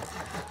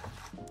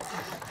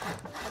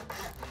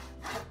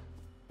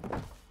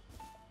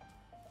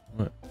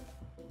 What?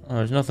 Oh,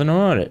 there's nothing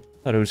on it.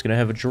 Thought it was gonna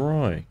have a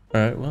drawing.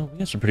 Alright, well, we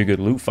got some pretty good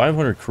loot.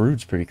 500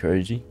 crude's pretty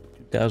crazy.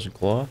 2,000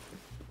 cloth.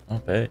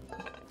 Not bad.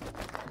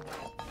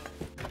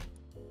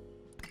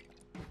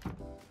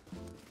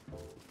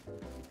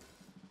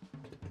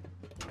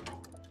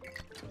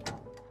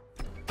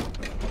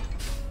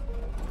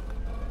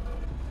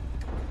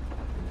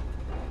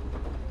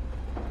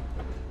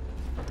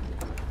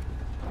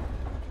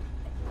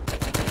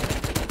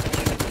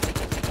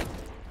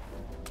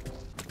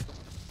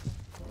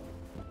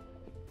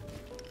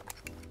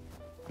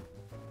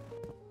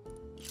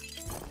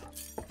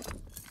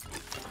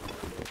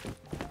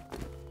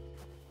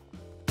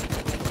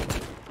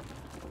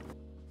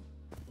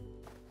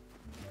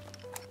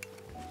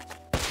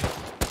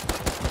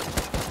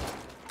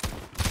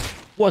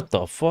 What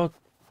the fuck?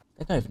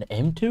 That guy have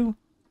an M2?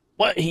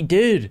 What? He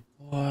did?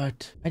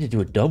 What? I had to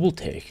do a double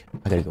take.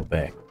 I gotta go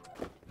back.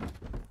 I'm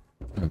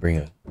gonna bring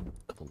a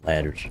couple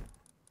ladders.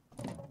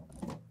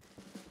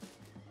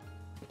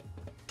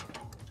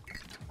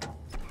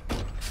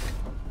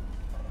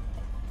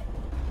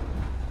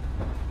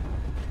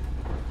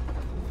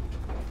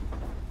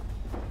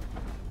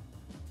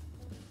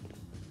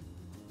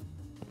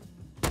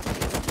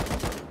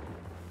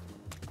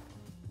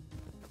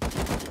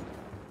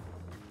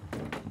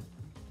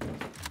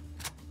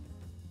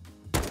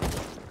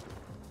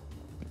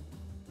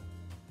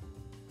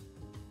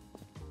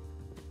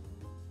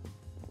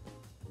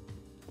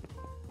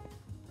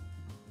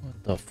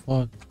 What the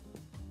fuck?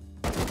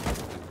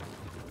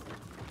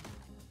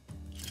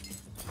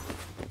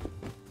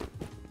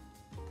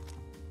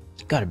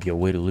 There's gotta be a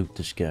way to loot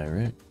this guy,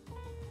 right?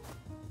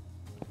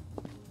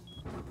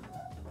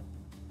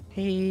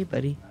 Hey,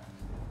 buddy.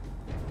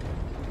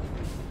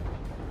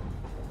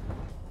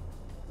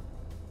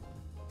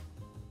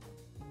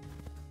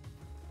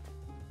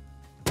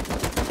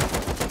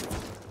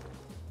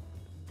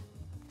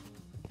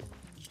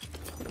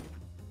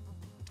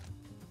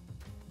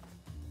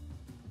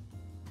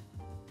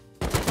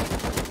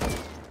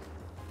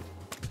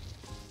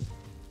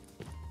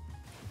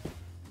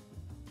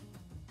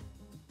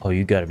 Oh,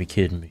 you gotta be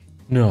kidding me.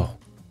 No.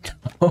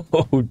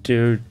 Oh,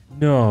 dude.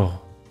 No.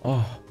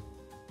 Oh.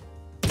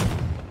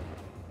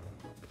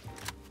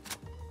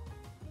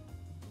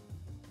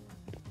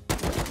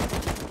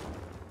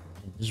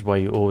 This is why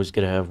you always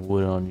gotta have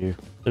wood on you.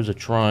 There's a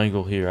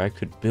triangle here. I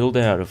could build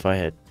out if I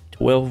had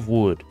 12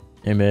 wood.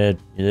 Hey, man,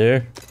 you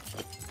there?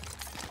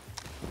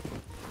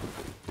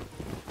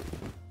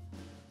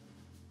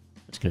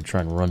 It's gonna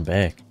try and run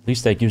back. At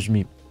least that gives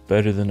me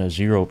better than a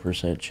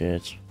 0%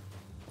 chance.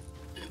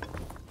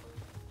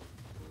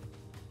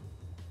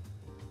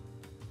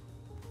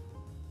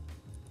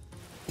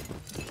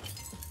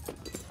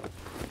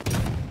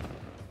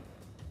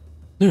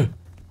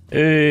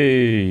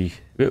 Hey!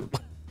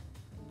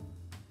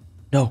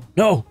 No,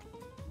 no!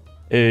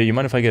 Hey, you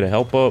mind if I get a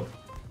help up?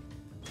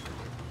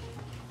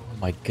 Oh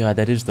my god,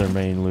 that is their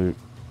main loot.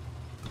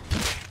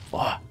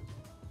 Fuck.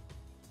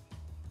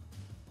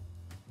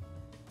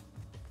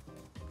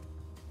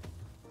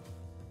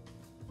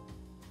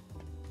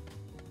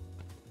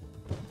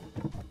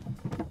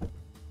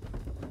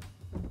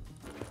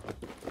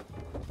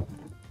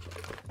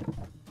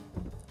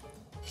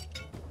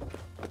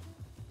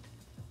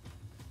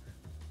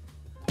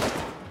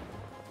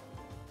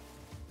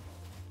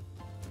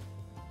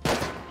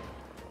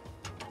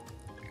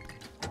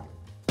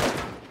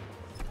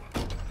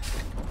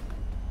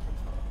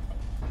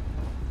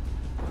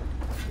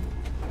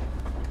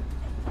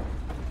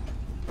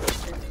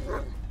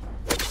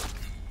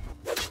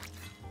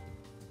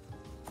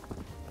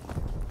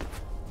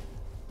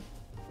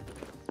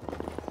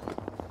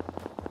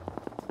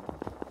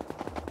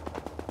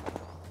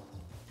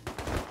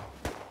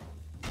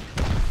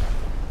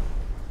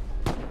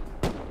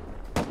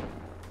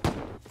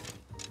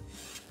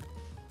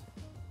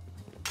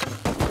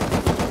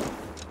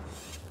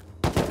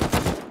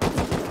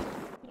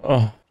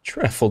 Oh,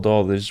 traveled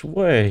all this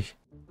way.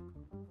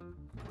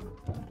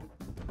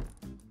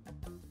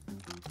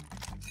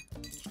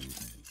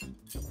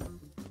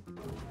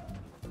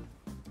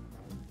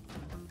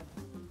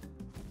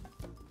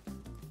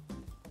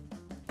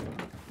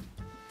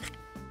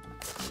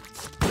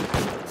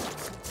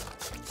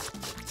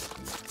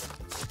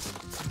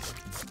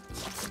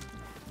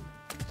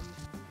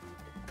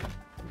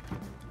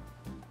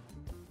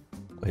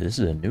 Wait, this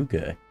is a new guy.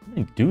 How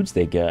many dudes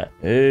they got?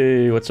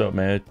 Hey, what's up,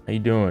 man? How you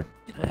doing?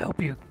 Can I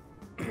help you?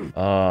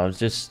 I was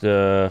just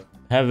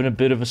having a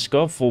bit of a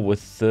scuffle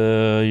with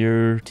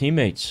your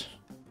teammates.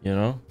 You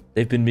know,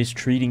 they've been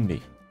mistreating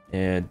me,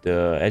 and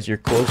as your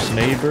close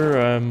neighbor,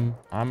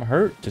 I'm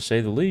hurt to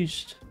say the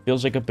least.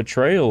 Feels like a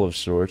betrayal of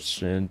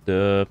sorts, and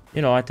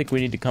you know, I think we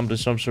need to come to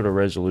some sort of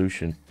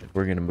resolution if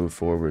we're gonna move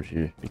forward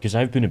here, because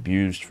I've been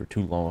abused for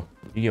too long.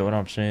 You get what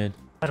I'm saying?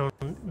 I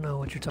don't know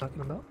what you're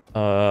talking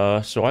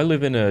about. So I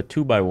live in a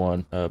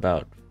 2x1,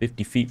 about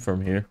 50 feet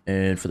from here,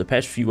 and for the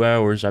past few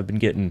hours, I've been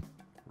getting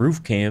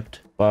roof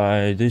camped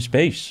by this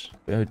base,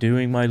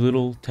 doing my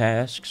little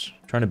tasks,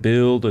 trying to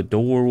build a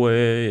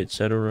doorway,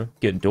 etc.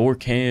 Getting door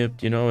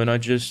camped, you know, and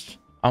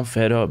I'm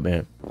fed up,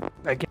 man.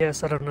 I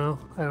guess, I don't know.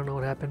 I don't know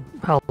what happened.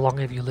 How long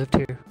have you lived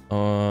here?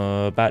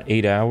 About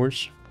 8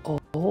 hours.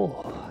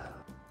 Oh.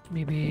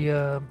 Maybe,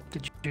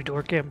 did you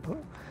door camp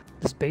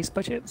this base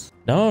by chance?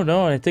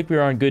 No, I think we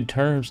were on good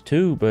terms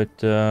too, but,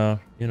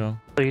 you know.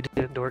 So you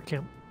didn't door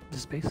camp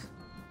this base?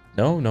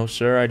 No,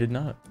 sir, I did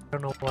not. I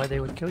don't know why they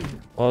would kill you.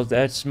 Well,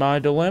 that's my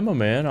dilemma,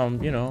 man.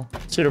 I'm, you know,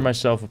 consider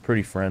myself a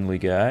pretty friendly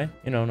guy.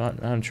 You know,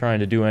 not trying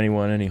to do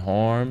anyone any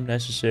harm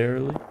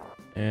necessarily.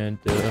 And,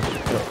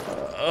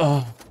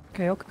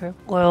 Okay.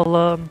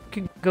 Well, you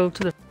can go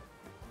to the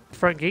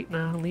front gate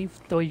now and leave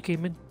the way you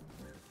came in.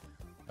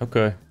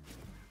 Okay.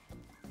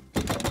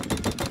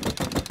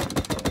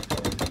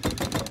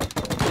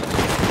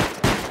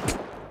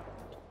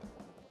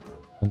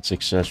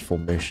 Unsuccessful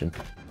mission.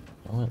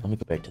 Oh, let me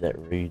go back to that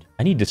raid.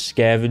 I need to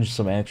scavenge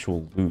some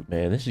actual loot,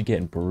 man. This is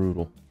getting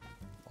brutal.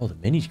 Oh, the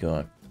mini's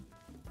gone.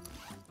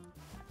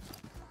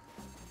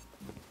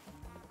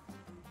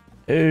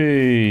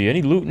 Hey,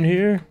 any loot in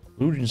here?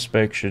 Loot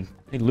inspection.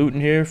 Any loot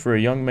in here for a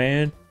young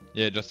man?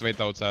 Yeah, just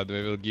wait outside.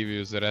 We will give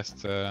you the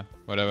rest,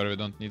 whatever we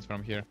don't need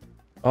from here.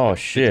 Oh,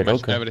 shit, Pretty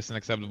much okay. everything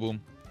except the boom.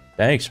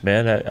 Thanks,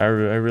 man. I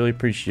really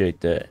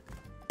appreciate that.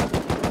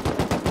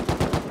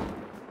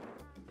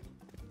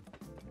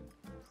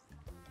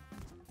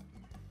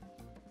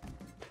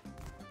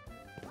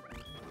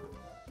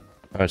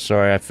 Alright,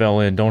 sorry, I fell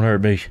in. Don't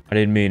hurt me. I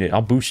didn't mean it.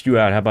 I'll boost you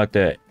out. How about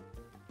that?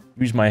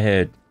 Use my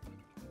head.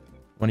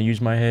 Want to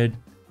use my head?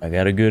 I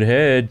got a good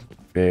head.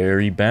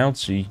 Very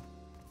bouncy.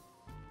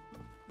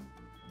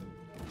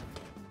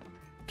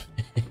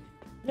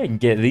 I can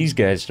get these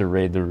guys to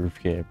raid the roof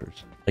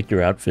campers. Like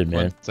your outfit,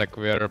 man. One sec,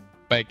 we are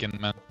packing,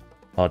 man.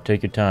 I'll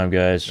take your time,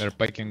 guys. We are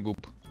packing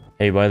goop.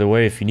 Hey, by the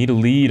way, if you need a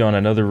lead on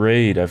another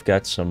raid, I've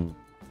got some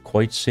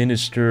quite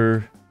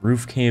sinister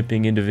roof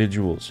camping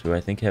individuals who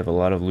I think have a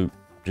lot of loot.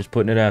 Just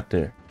putting it out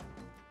there.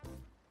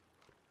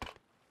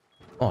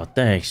 Oh,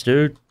 thanks,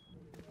 dude.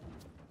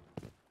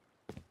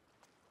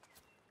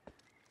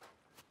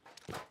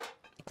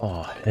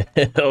 Oh,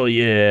 hell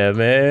yeah,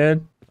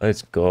 man.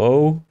 Let's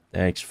go.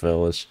 Thanks,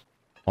 fellas.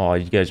 Oh,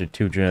 you guys are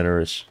too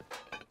generous.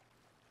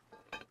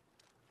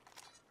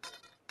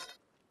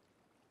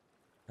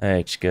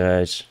 Thanks,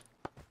 guys.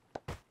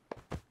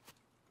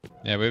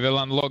 Yeah, we will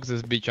unlock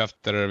this beach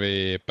after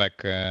we pack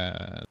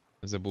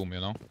the boom, you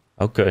know?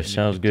 Okay, We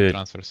sounds need to good.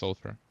 transfer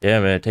sulfur. Yeah,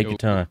 man, take your You-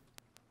 time.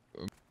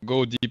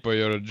 Go deeper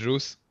your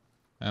juice,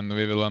 and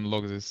we will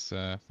unlock this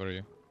for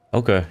you.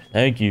 Okay,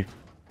 thank you.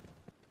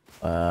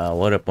 Wow,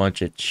 what a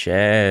bunch of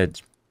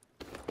chads.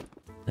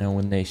 Now,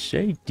 when they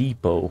say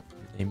depot,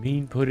 they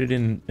mean put it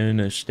in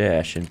a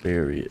stash and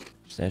bury it.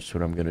 That's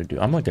what I'm gonna do.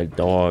 I'm like a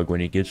dog when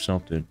you get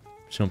something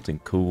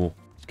cool.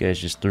 This guys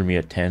just threw me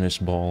a tennis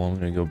ball. I'm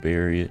gonna go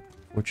bury it.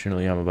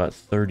 Fortunately, I'm about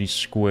 30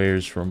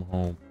 squares from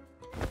home.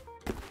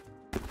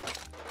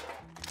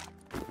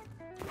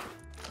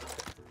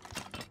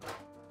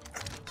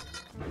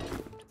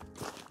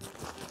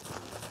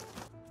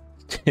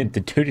 The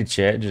dude in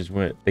chat just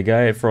went. The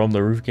guy from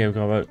the roof camp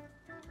comment,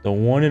 the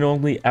one and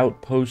only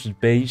outpost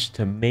base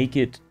to make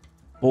it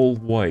full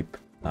wipe.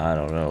 I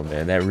don't know,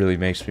 man. That really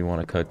makes me want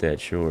to cut that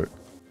short.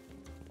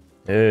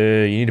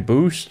 You need a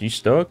boost? You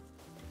stuck?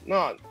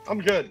 No, I'm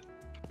good.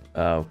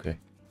 Oh, okay.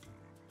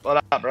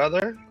 What up,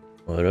 brother?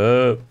 What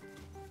up?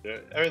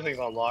 Dude, everything's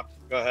unlocked.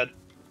 Go ahead.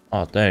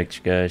 Oh, thanks,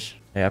 guys.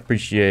 Hey, I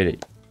appreciate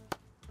it.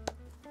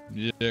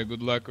 Yeah,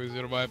 good luck with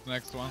your wife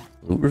next one.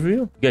 Loot reveal?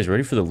 You guys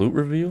ready for the loot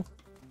reveal?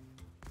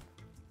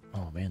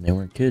 Oh, man, they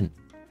weren't kidding.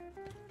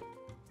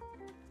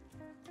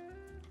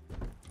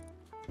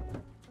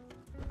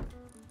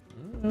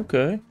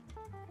 Okay.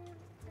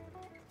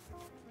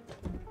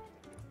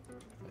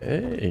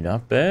 Hey,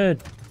 not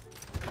bad.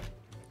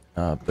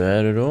 Not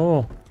bad at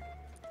all.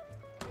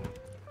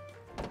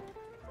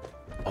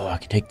 Oh, I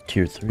can take the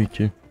tier 3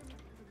 too.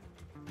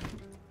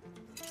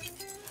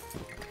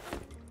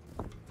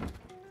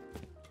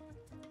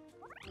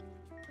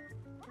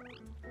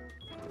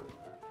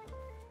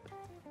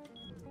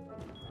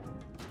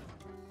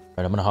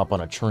 Alright, I'm gonna hop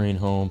on a train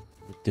home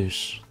with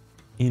this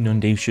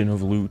inundation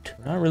of loot.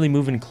 We're not really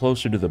moving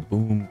closer to the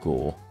boom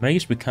goal. I mean, I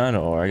guess we kind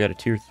of are. I got a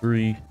tier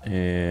 3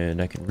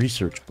 and I can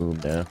research boom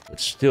now. But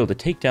still, to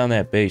take down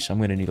that base, I'm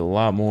gonna need a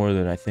lot more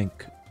than I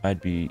think I'd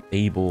be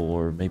able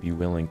or maybe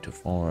willing to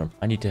farm.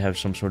 I need to have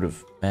some sort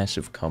of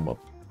massive come up.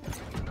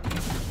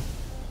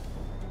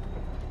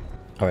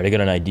 Alright, I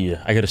got an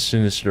idea. I got a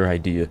sinister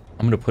idea.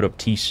 I'm gonna put up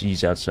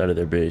TCs outside of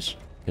their base,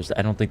 because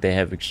I don't think they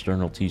have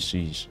external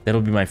TCs.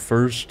 That'll be my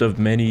first of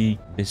many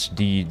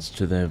misdeeds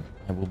to them.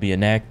 I will be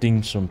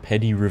enacting some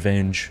petty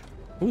revenge.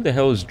 Who the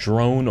hell is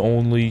drone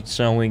only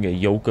selling a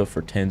Yoka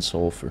for 10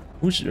 sulfur?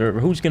 Who's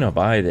gonna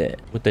buy that?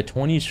 With the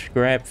 20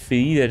 scrap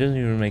fee? That doesn't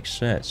even make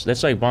sense.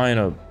 That's like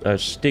buying a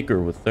sticker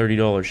with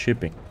 $30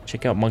 shipping.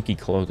 Check out Monkey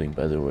Clothing,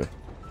 by the way.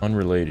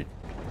 Unrelated.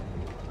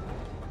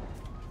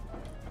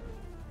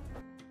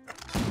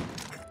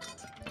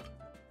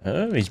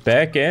 Oh, he's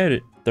back at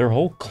it. Their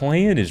whole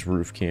clan is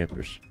roof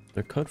campers.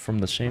 They're cut from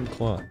the same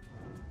cloth.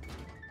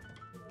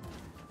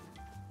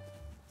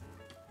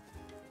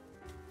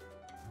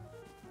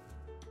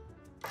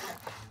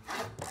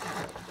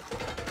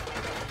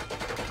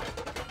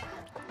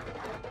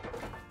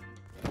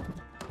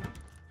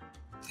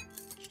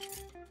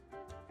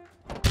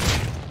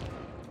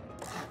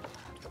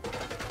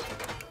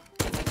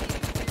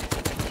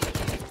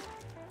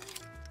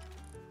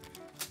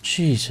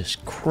 Jesus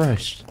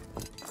Christ.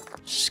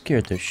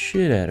 Scared the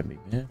shit out of me,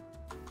 man.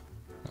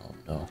 Oh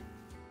no.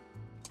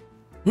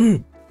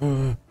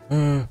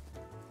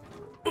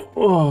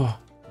 Oh,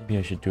 maybe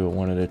I should do it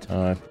one at a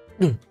time.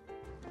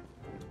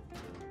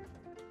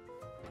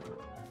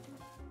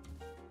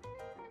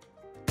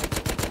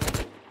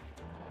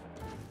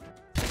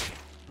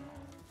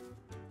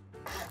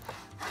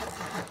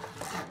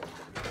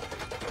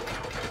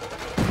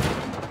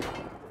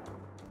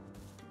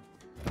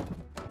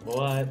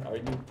 What are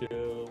you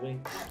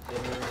doing?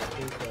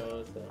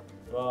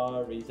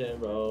 Ferraris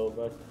and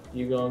Rovers,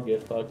 you gon'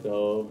 get fucked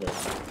over.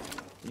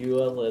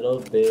 You a little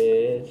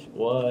bitch.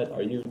 What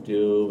are you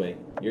doing?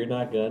 You're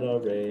not gonna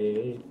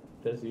raid,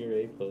 cause you're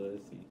a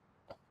pussy.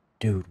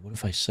 Dude, what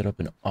if I set up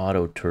an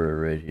auto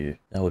turret right here?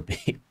 That would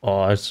be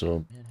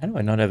awesome. Man, how do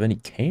I not have any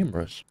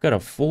cameras? Got a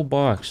full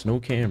box, no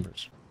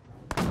cameras.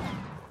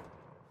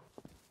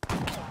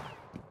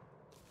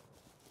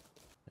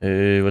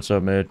 Hey, what's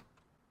up, man?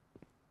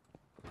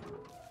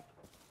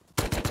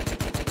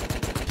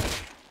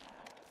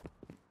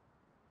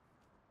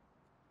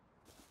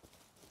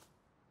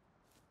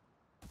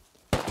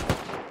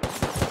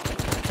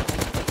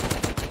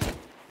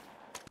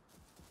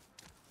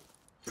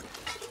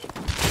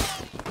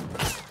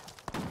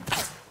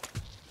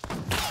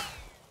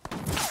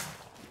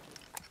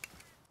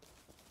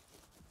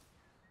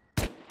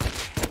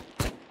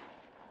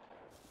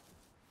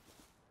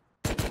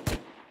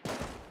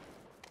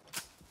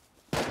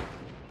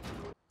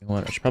 You know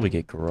what? I should probably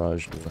get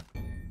garage door.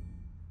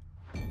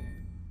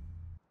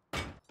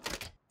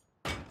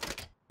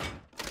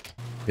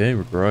 Okay,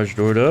 we're garage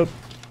doored up.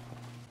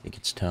 I think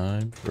it's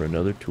time for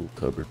another tool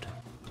cupboard.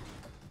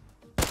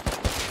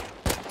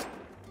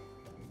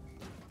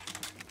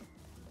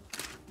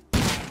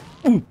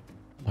 Ooh! Oh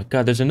my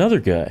god, there's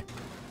another guy.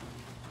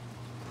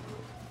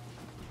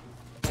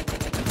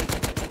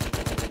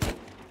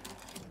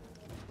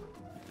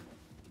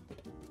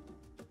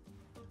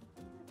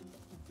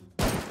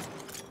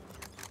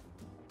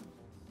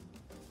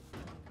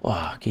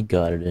 Fuck, he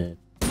got it in.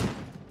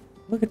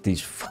 Look at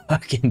these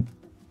fucking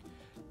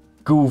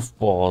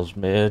goofballs,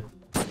 man.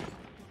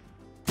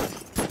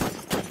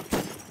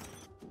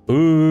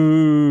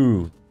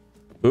 Ooh.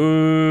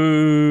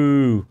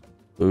 Ooh.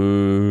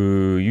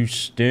 Ooh. You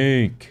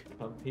stink.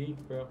 Come peek,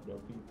 bro.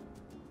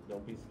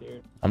 Don't be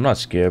scared. I'm not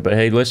scared, but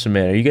hey, listen,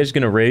 man. Are you guys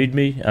gonna raid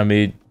me? I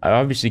mean, I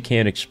obviously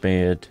can't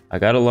expand. I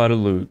got a lot of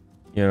loot,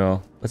 you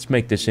know. Let's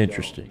make this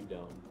interesting. You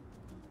don't.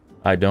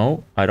 I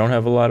don't? I don't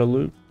have a lot of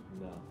loot?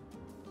 No.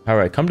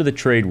 Alright, come to the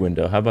trade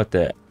window. How about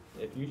that?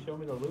 If you show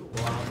me the loot,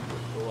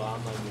 we'll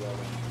online you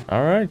over.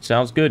 Alright,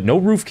 sounds good. No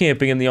roof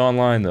camping in the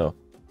online, though.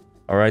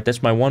 Alright,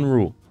 that's my one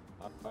rule.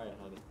 Alright,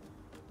 honey.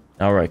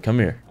 Alright, come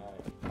here.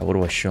 Alright. What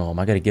do I show him?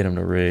 I gotta get him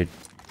to raid.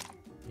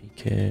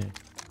 Okay.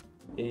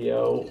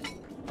 Yo.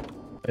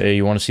 Hey,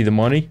 you want to see the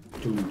money?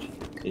 Dude.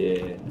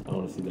 Yeah, I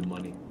want to see the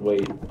money.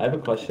 Wait, I have a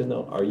question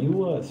though. Are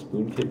you a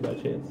Spoon Kid by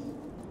chance?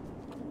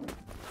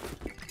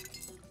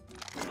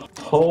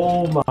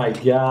 Oh my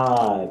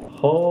god.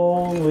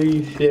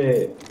 Holy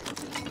shit.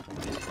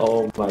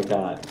 Oh my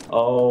god.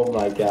 Oh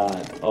my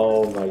god.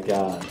 Oh my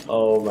god.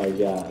 Oh my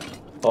god.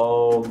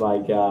 Oh my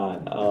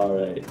god.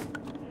 Alright.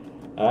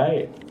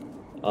 Alright.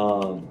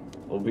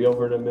 We'll be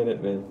over in a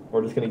minute, man.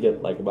 We're just gonna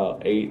get like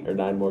about 8 or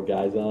 9 more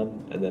guys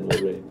on, and then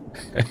we'll raid.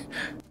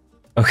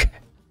 Okay.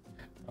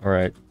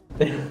 Alright.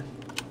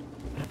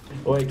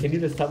 Wait, can you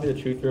just tell me the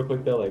truth real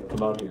quick though? Like,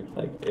 come out here.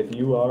 Like, if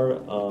you are,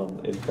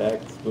 in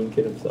fact, Spoon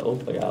Kid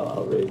himself, like,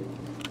 I'll raid.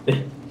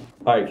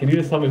 Alright, can you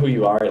just tell me who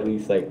you are at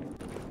least? Like,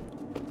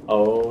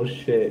 oh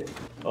shit.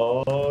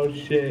 Oh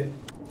shit.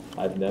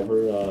 I've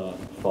never,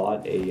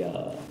 fought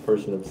a,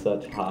 person of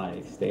such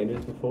high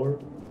standards before.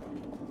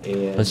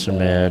 And, Listen,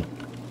 man.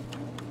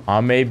 I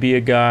may be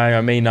a guy,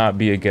 I may not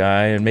be a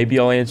guy, and maybe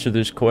I'll answer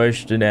this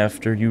question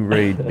after you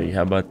raid me.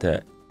 How about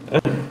that?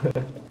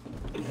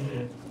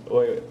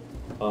 Wait.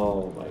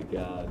 Oh my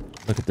god.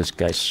 Look at this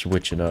guy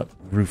switching up.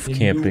 Roof Can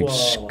camping you,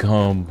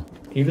 scum.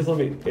 Can you just let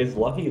me, is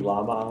Lucky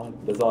Llama on?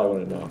 That's all I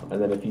want to know. And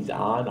then if he's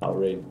on, I'll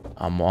raid.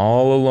 I'm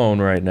all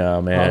alone right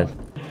now, man.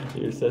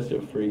 You're such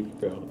a freak,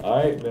 bro.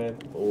 Alright, man.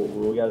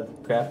 We gotta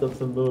craft up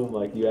some boom.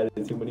 Like, you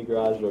added too many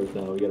garage doors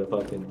now. We gotta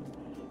fucking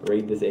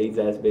raid this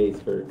AIDS-ass base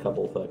for a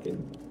couple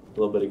fucking,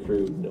 little bit of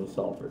crude, no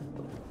sulfur.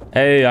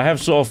 Hey, I have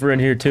sulfur in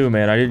here too,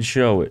 man. I didn't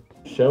show it.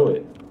 Show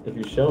it. If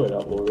you show it,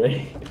 we'll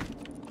raid.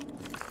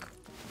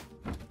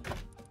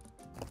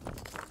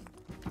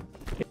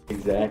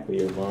 Exactly,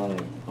 you're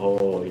lying.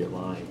 Oh, you're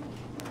lying.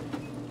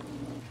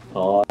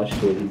 Oh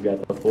shit, he's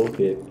got the full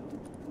kit.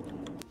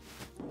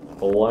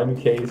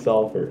 1K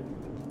sulfur.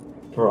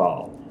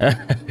 Bro.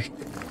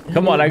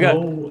 Come on, I got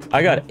No.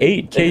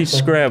 8K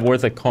scrap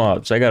worth of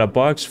comps. I got a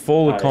box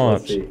full of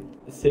Alright, let's comps.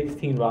 see.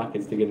 16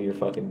 rockets to get in your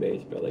fucking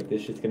base, bro. Like,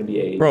 this shit's gonna be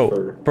AIDS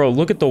for Bro,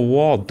 look at the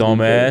wall, 3K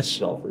dumbass.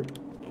 sulfur.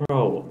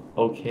 Bro,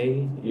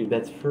 okay,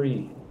 that's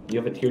free. You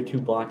have a tier 2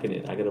 block in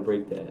it. I gotta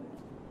break that.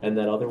 And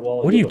that other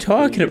wall. What are you have a free-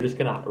 talking You're about? just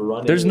gonna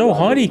run. There's into no the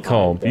rocket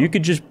honeycomb. behind, You bro.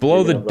 could just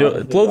blow You're gonna run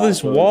into blow the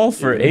this rocket. wall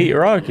for You're 8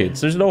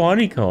 rockets. There's no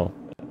honeycomb.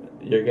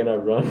 You're gonna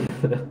run.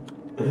 What are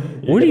you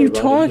You're gonna run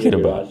into talking the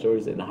about? garage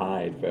doors and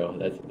hide, bro.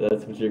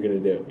 That's what you're gonna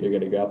do. You're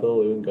gonna grab the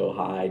loot and go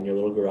hide in your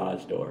little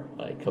garage door.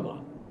 Like, come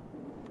on.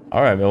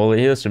 All right, man. Well,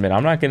 listen, man.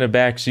 I'm not gonna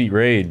backseat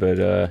raid, but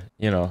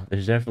you know,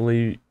 there's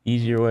definitely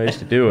easier ways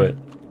to do it.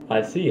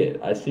 I see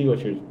it. I see what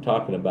you're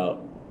talking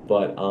about.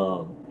 But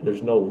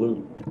there's no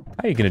loot.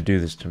 How are you gonna do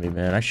this to me,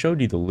 man? I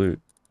showed you the loot.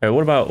 All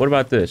right, what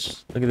about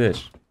this? Look at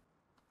this.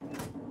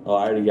 Oh,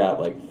 I already got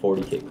like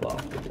 40K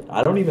cloth.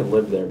 I don't even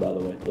live there, by the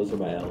way. Those are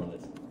my allies.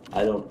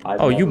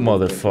 Oh, you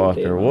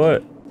motherfucker!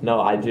 What? No,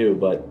 I do,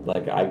 but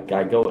like I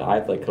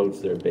have like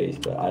codes to their base,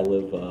 but I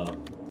live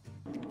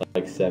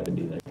like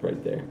 70, like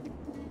right there.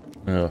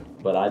 Yeah.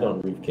 But I don't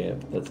roof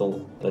camp. That's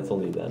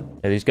only them.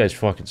 Yeah, these guys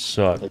fucking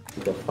suck. Like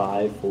the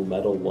 5 full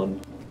metal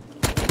 1.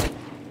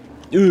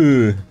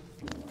 Ugh.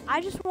 I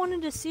just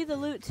wanted to see the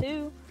loot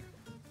too.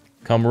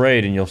 Come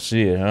raid and you'll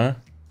see it, huh?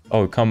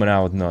 Oh, coming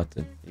out with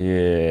nothing.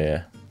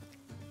 Yeah.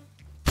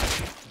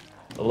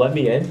 Let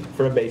me in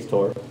for a base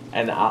tour,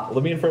 and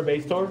let me in for a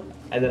base tour,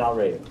 and then I'll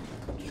raid.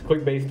 Just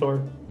quick base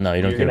tour. No,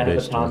 you don't You're get a gonna have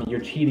base a Tommy. tour.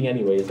 You're cheating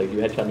anyways. Like, you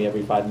headshot me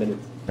every 5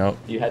 minutes. Nope.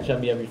 You headshot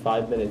me every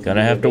 5 minutes.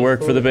 Gonna You have get to a work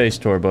base for the tour? base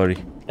tour,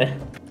 buddy.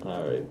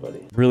 Alright,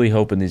 buddy. Really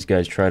hoping these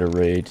guys try to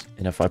raid,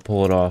 and if I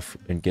pull it off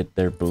and get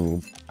their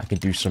boom, I can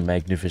do some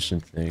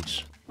magnificent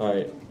things.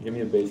 Alright, give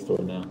me a base tour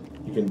now.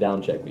 You can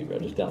down check me, bro.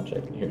 Just down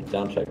check me. Here,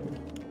 down check me.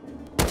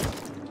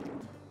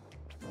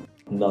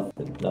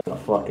 Nothing. Not a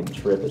fucking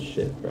trip of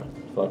shit, bro.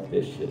 Fuck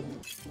this shit.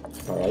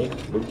 Alright,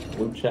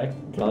 loot check.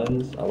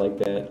 Guns, I like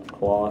that.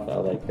 Cloth, I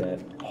like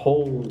that.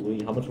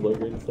 Holy, how much low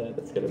grade is that?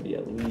 That's gotta be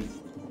at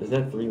least... Is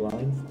that 3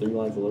 lines? 3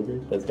 lines of low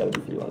grade? That's gotta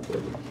be 3 lines of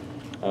low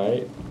grade.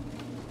 Alright.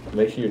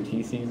 Make sure your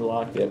TC's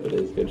locked. Yep, it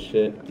is. Good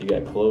shit. You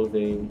got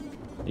clothing.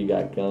 You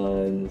got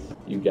guns.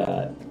 You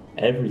got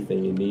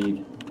everything you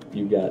need.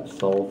 You got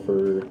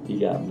sulfur, you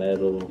got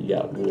metal, you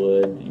got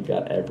wood, you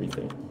got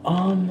everything.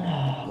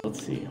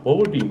 Let's see. What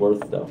would be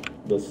worth though?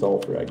 The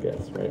sulfur, I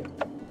guess, right?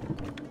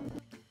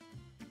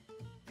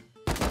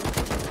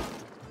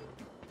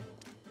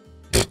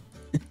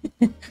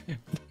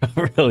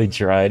 really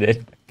tried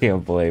it.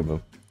 Can't blame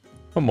him.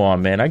 Come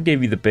on, man. I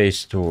gave you the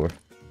base tour.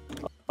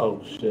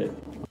 Oh shit.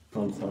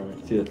 I'm sorry.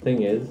 See, the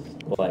thing is,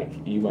 like,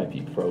 you might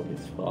be broke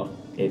as fuck.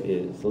 It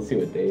is. Let's see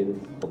what day it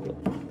is. Hold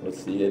up.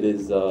 Let's see. It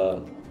is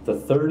the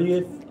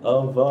 30th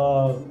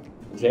of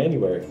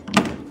January,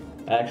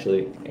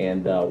 actually.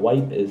 And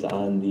wipe is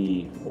on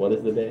the, what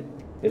is the day?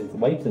 It's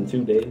wipes in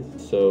 2 days.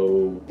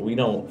 So we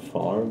don't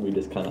farm. We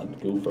just kind of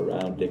goof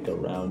around, dick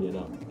around, you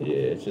know. Yeah,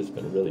 it's just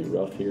been really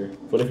rough here.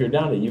 But if you're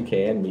down to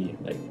UK and me,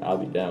 like, I'll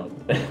be down.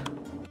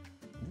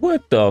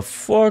 What the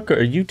fuck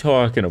are you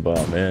talking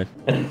about, man?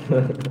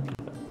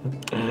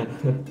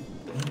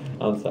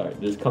 I'm sorry.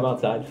 Just come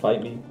outside,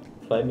 fight me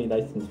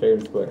nice and fair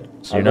and square.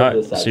 So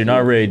you're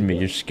not raiding me.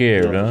 You're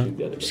scared,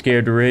 huh?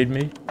 Scared to raid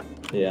me?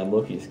 Yeah, I'm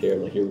low-key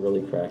scared. Like, you're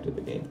really cracked at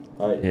the game.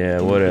 All right. Yeah,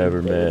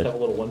 whatever, man. Let's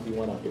have a little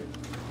 1v1 out here.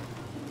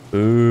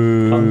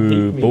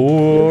 Ooh,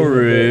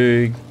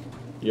 boring.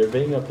 You're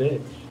being a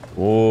bitch.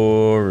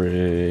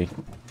 Boring.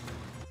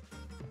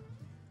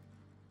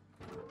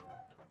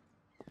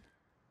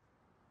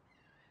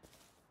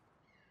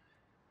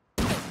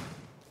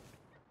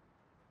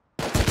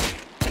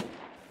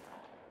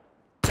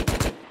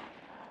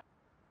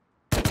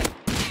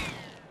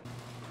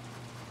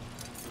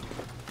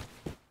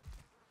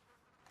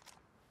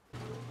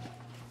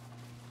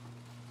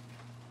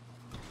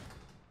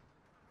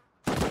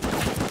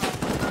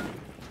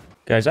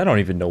 Guys, I don't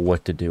even know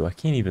what to do. I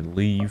can't even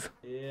leave.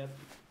 Yeah.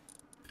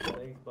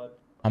 Thanks, bud.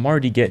 I'm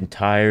already getting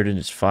tired and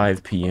it's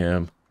 5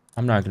 p.m.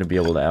 I'm not going to be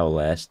able to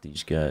outlast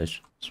these guys.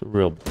 It's a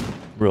real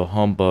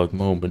humbug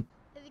moment.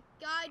 There's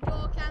a guy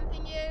door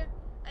camping you.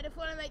 I just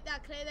want to make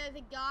that clear. There's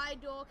a guy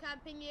door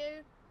camping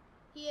you.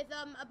 He is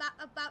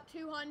about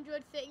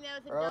 200 sitting there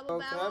with a double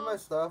barrel. Can I have my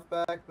stuff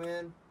back,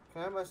 man?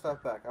 Can I have my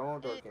stuff back? I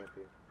won't door camp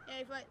you. Yeah,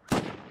 he's right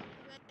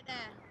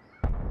there.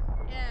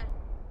 Yeah.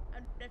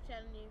 I'm just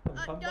telling you.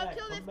 Don't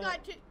kill this guy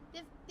too.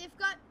 This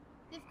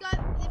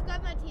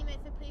guy's my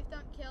teammate, so please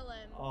don't kill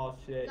him. Oh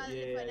shit, Guys,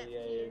 yeah, right next to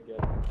you're you.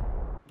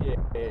 good.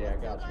 Yeah, I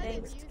got you.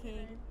 Thanks,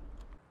 King.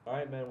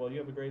 Alright, man, well, you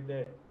have a great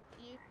day.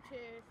 You too,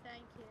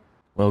 thank you.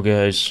 Well,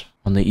 guys,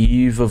 on the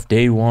eve of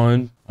day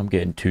 1, I'm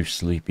getting too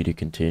sleepy to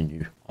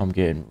continue. I'm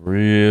getting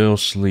real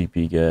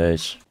sleepy,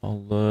 guys.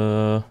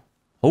 I'll,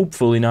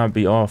 hopefully not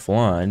be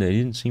offline. They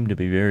didn't seem to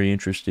be very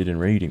interested in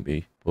raiding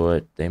me,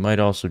 but they might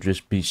also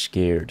just be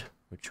scared,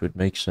 which would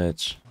make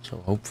sense. So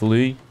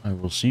hopefully, I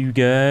will see you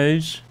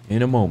guys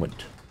in a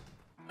moment.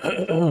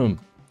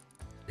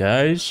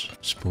 Guys,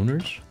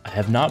 Spooners, I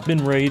have not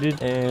been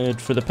raided,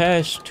 and for the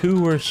past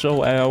 2 or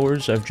so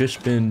hours, I've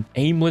just been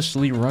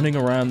aimlessly running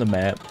around the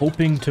map,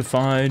 hoping to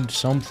find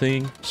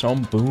something,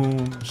 some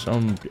boom,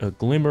 a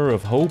glimmer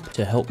of hope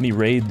to help me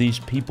raid these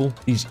people,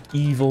 these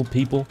evil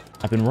people.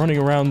 I've been running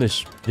around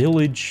this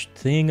village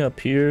thing up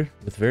here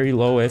with very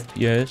low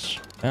FPS,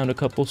 found a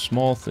couple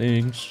small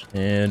things,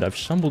 and I've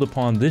stumbled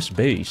upon this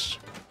base,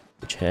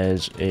 which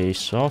has a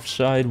soft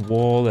side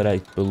wall that I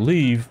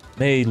believe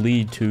may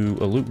lead to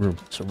a loot room.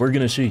 So we're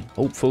gonna see.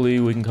 Hopefully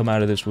we can come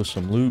out of this with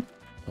some loot.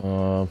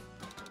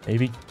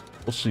 Maybe.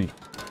 We'll see.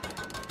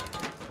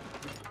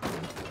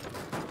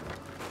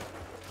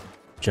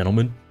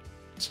 Gentlemen,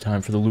 it's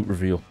time for the loot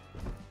reveal.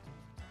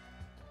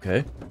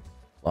 Okay.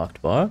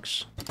 Locked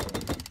box.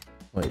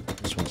 Wait,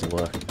 this one's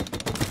locked.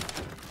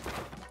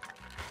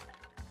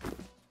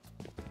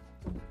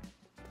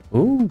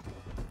 Ooh.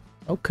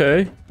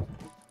 Okay.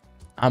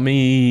 I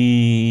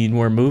mean,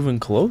 we're moving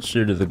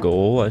closer to the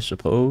goal, I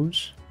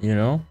suppose, you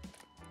know?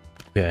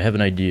 Okay, I have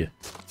an idea.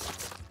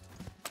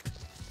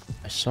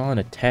 I saw an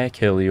attack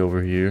heli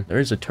over here. There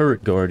is a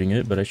turret guarding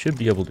it, but I should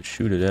be able to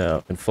shoot it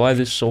out. And fly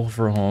this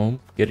sulfur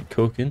home, get it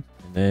cooking,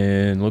 and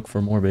then look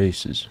for more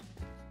bases.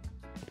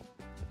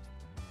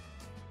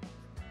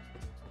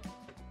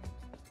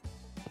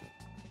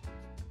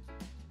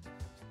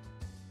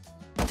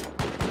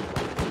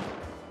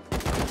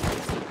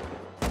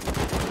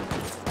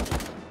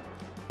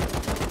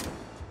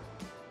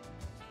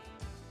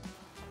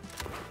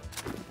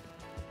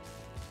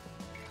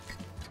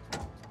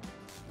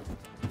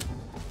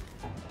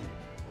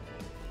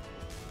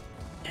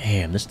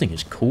 Damn, this thing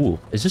is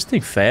cool. Is this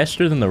thing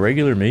faster than the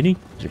regular Mini?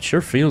 It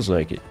sure feels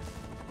like it.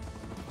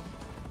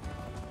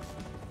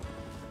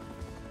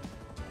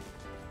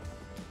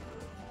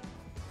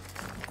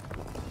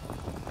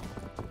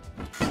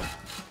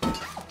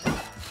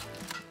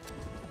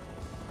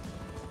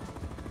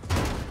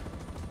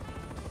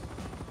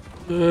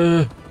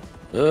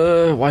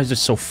 Why is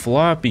this so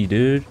floppy,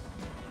 dude?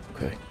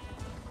 Okay.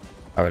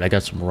 Alright, I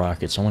got some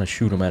rockets. I want to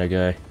shoot them at a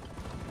guy.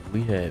 What do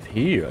we have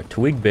here? A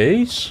twig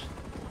base?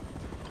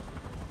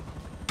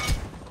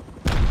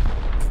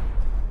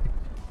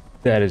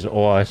 That is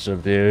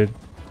awesome, dude.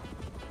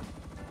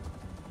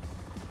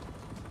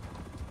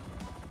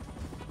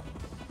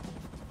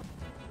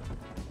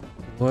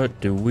 What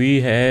do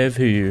we have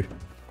here?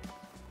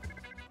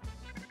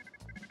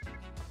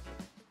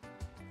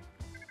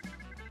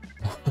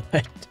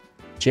 What?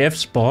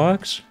 Jeff's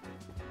box?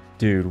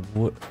 Dude,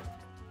 what?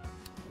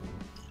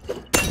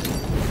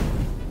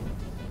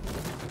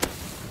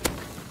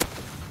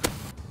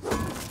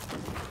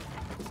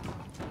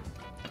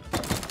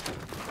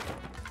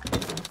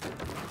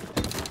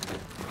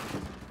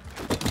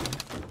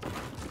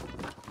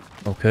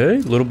 Okay, a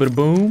little bit of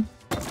boom.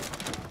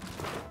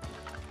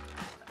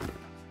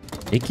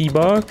 Icky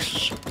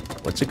box.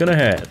 What's it gonna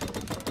have?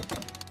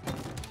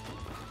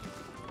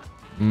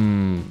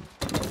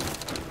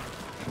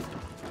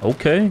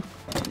 Okay.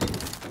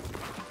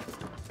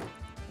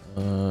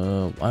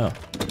 Wow.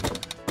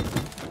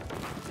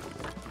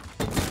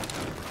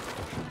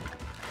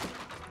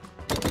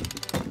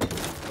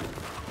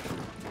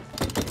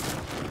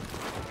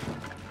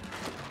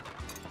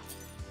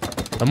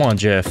 Come on,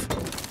 Jeff.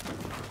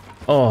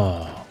 Oh.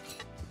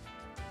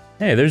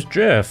 Hey, there's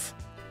Jeff.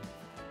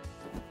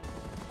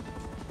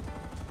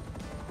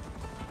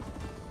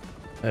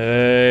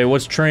 Hey,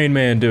 what's Train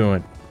Man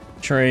doing?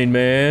 Train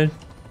Man.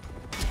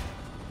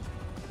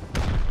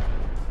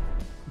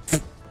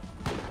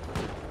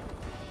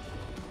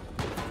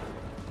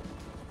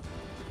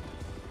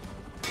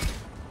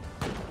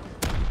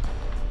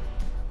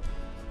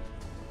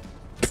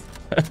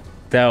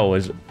 That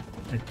was...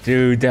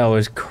 Dude, that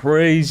was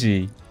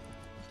crazy.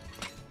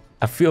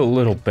 I feel a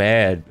little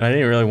bad. I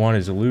didn't really want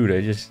his loot.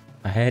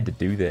 I had to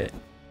do that.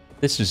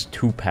 This is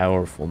too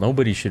powerful.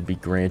 Nobody should be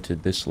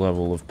granted this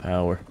level of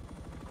power.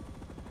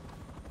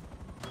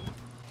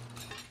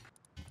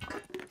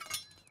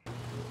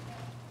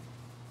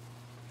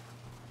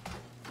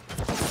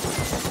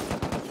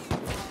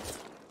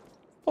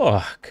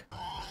 Fuck.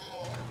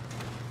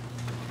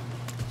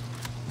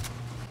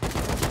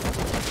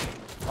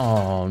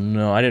 Oh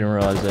no, I didn't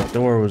realize that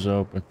door was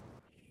open.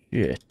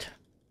 Shit.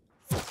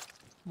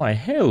 My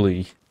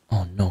heli.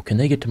 Oh no, can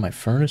they get to my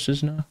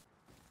furnaces now?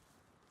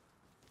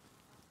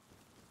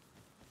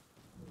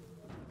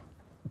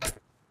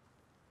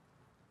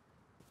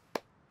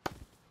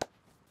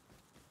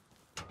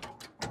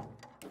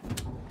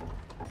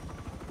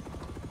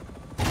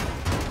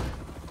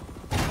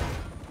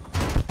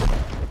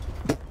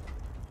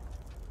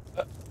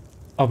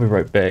 I'll be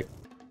right back.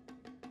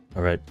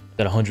 Alright,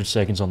 got 100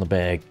 seconds on the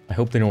bag. I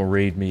hope they don't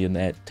raid me in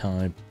that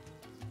time.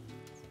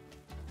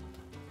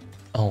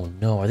 Oh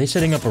no, are they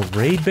setting up a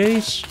raid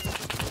base?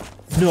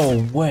 No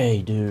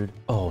way, dude.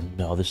 Oh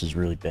no, this is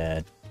really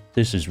bad.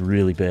 This is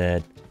really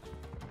bad.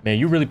 Man,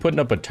 you really putting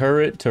up a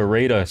turret to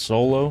raid a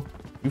solo?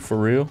 You for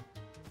real?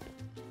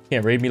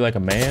 Can't raid me like a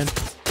man?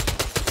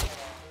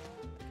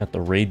 Got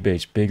the raid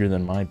base bigger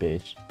than my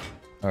base.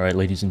 Alright,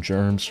 ladies and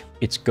germs,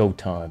 it's go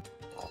time.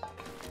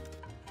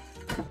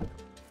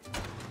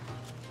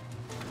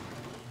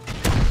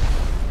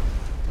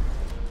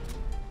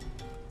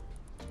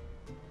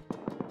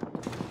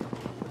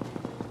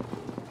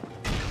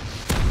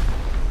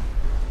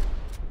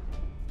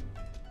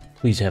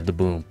 Please have the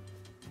boom.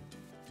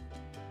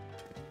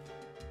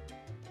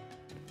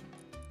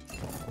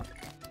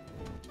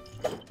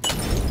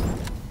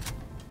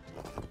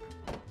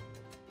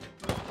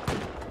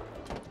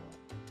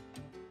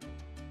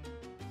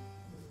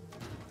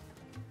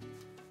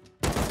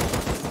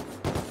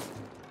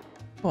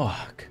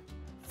 Fuck.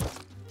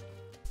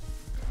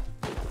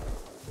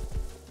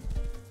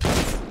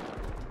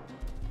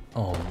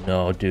 Oh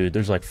no, dude.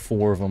 There's like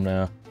 4 of them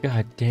now.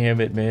 God damn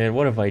it, man.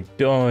 What have I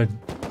done?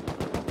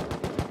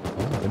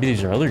 Oh, maybe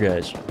these are other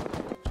guys.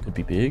 This could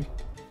be big.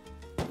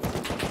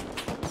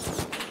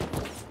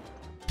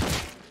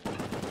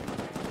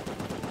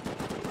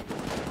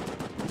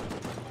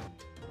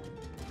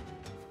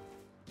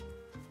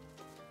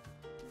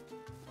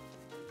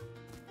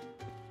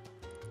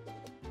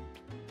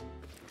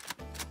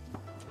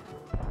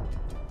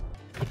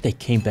 They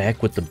came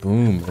back with the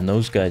boom, and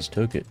those guys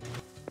took it.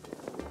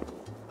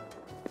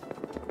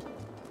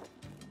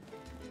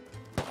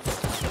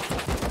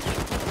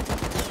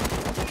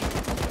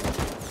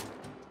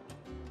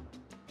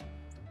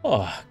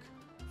 Fuck.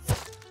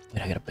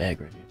 Wait, I got a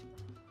bag right here.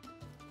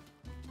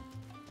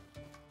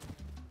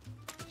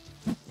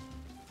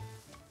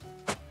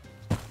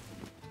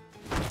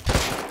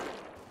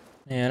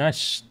 Man, I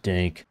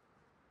stink.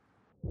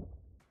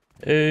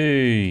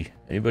 Hey,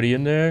 anybody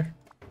in there?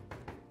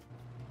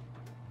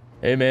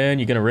 Hey man,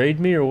 you gonna raid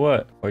me or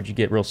what? Why'd you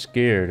get real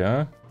scared,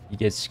 huh? You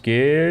get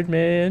scared,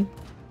 man?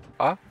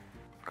 Huh?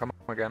 Come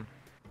again.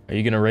 Are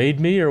you gonna raid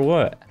me or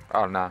what?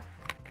 Oh nah,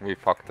 we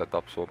fucked that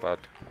up so bad.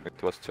 It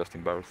was just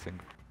embarrassing.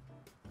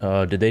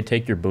 Did they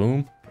take your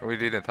boom? We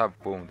didn't have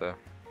boom there.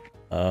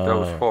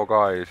 Those 4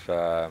 guys,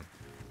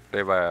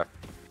 they were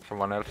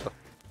someone else.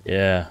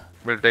 Yeah.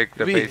 We'll take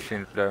the base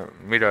in the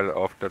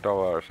middle of the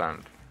towers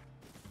and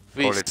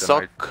we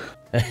suck.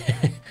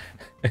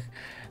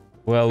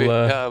 Well, we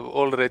have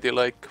already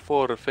like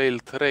 4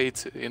 failed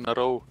raids in a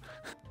row.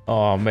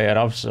 Oh man,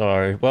 I'm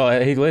sorry. Well,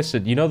 hey,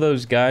 listen, you know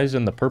those guys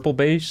in the purple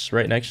base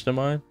right next to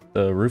mine?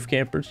 The roof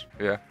campers?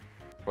 Yeah.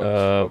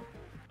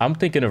 I'm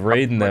thinking of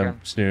raiding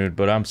them soon,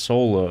 but I'm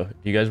solo. Do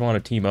you guys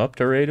want to team up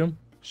to raid them?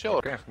 Sure.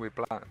 Okay, we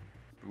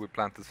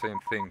planned the same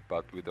thing,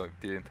 but we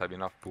didn't have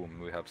enough boom.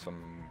 We have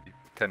some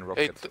 10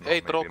 rockets.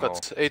 8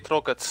 rockets, 8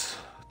 rockets,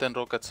 10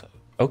 rockets.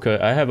 Okay,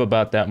 I have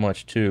about that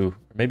much too.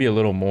 Maybe a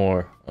little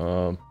more.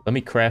 Let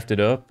me craft it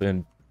up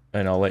and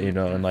I'll let you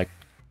know in like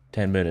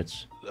 10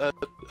 minutes. Do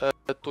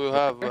you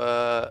have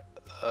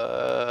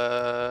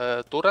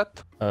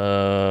turret?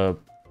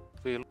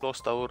 We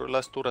lost our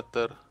last turret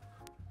there.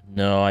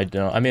 No, I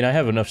don't. I mean, I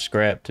have enough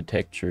scrap to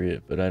texture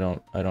it, but I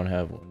don't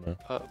have one. No.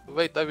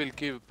 Wait, I will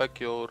give back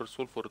your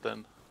sulfur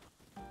then.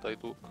 I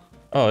took.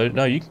 Oh,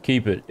 no, you can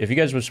keep it. If you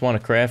guys just want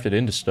to craft it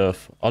into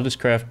stuff, I'll just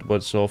craft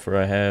what sulfur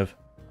I have.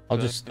 I'll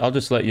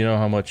just let you know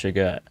how much I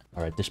got.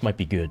 All right, this might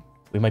be good.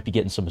 We might be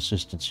getting some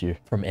assistance here.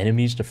 From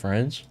enemies to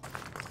friends?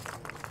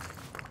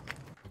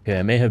 Okay,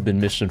 I may have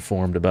been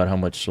misinformed about how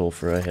much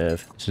sulfur I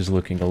have. This is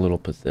looking a little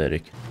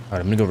pathetic. All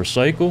right, I'm gonna go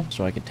recycle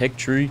so I can tech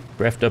tree,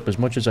 craft up as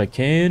much as I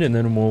can, and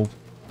then we'll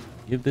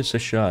give this a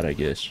shot, I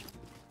guess.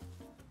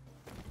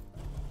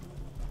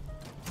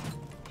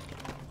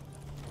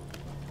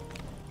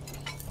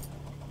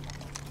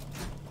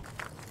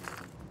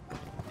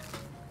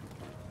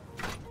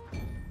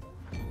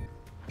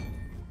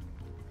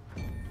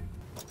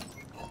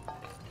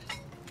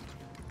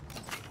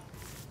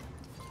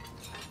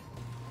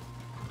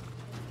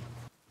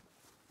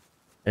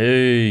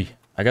 Hey,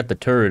 I got the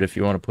turret if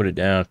you want to put it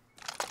down.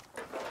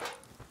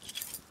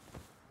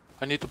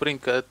 I need to bring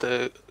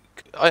the...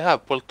 I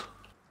have bolt.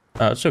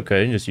 Oh, it's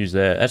okay. Just use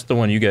that. That's the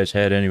one you guys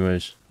had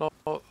anyways. No,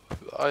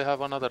 I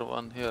have another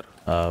one here.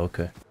 Oh,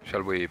 okay.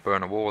 Shall we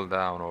burn a wall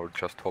down or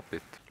just hop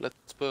it?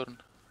 Let's burn.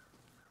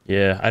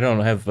 Yeah, I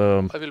don't have,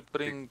 I will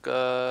bring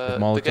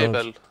the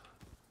cable.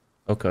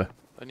 Okay.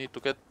 I need to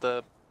get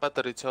the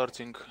battery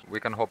charging. We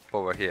can hop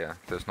over here.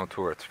 There's no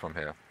turrets from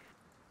here.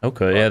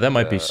 Okay, yeah, that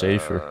might be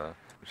safer.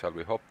 Shall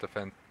we hop the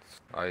fence?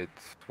 I'd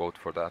vote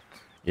for that.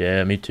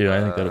 Yeah, me too.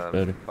 I think that's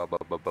better.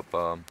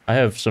 I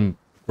have some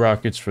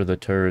rockets for the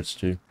turrets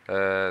too.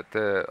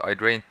 I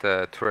drained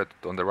the turret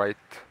on the right,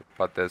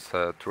 but there's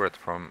a turret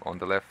on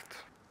the left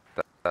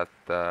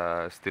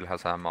that still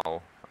has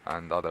ammo,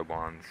 and other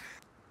ones.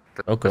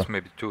 There's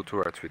maybe 2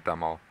 turrets with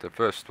ammo. The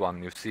first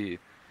one you see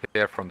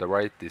here from the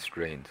right is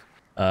drained.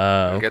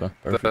 Okay.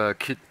 Get the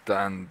kit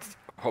and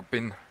hop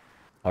in.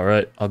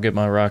 Alright, I'll get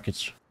my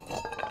rockets.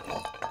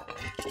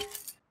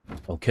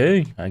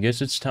 Okay, I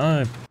guess it's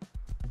time.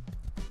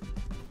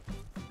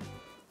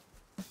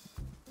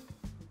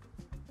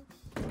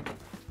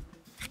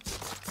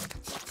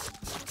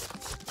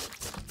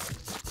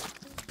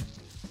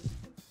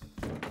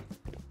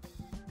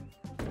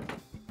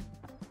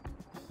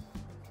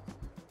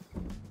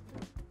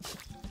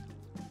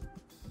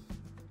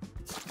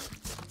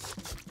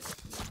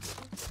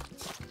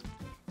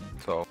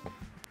 So,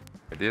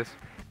 ideas?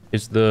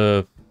 Is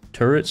the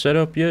turret set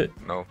up yet?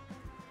 No.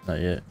 Not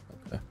yet.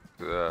 Okay.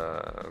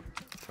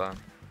 Time.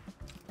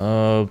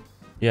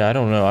 Yeah, I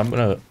don't know. I'm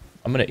gonna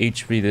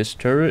HV this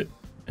turret,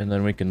 and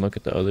then we can look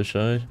at the other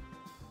side.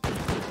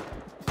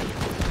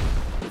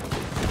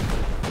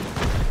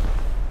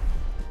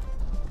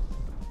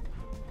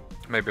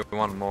 Maybe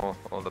one more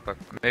on the back.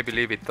 Maybe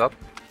leave it up.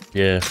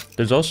 Yeah,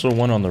 there's also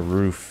one on the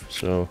roof,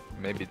 so...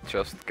 Maybe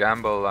just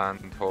gamble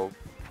and hope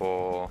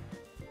for...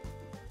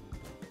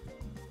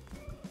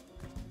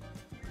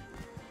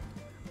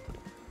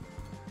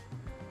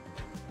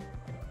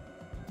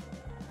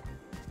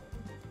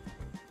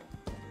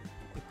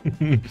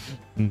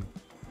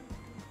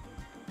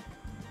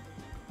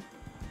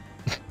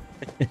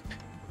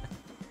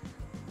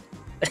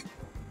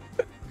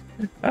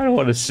 I don't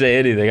want to say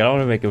anything. I don't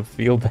want to make him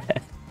feel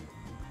bad.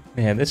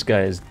 Man, this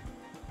guy is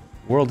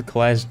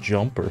world-class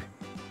jumper.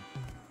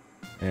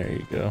 There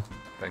you go.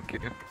 Thank you.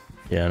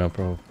 Yeah, no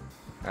problem.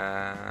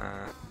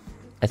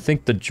 I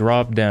think the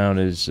drop down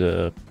is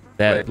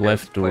that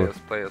left door.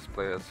 Players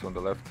on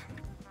the left.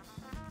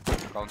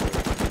 Counter.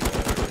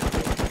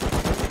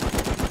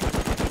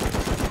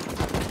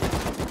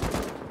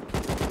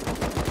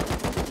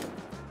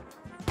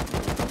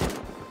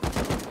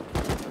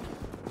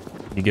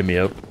 You get me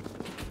out.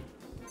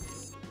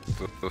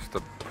 Those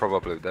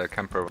probably the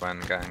camper van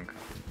gang.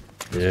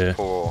 Yeah.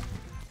 4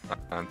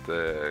 and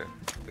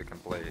they can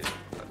play.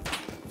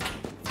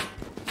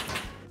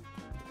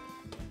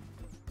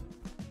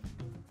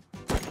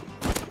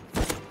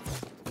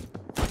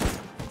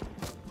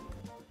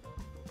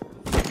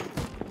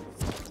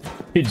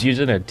 He's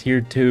using a tier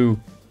 2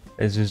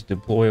 as his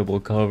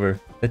deployable cover.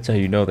 That's how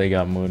you know they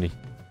got money.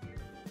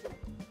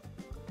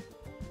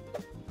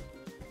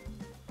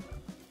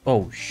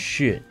 Oh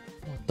shit.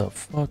 What the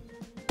fuck?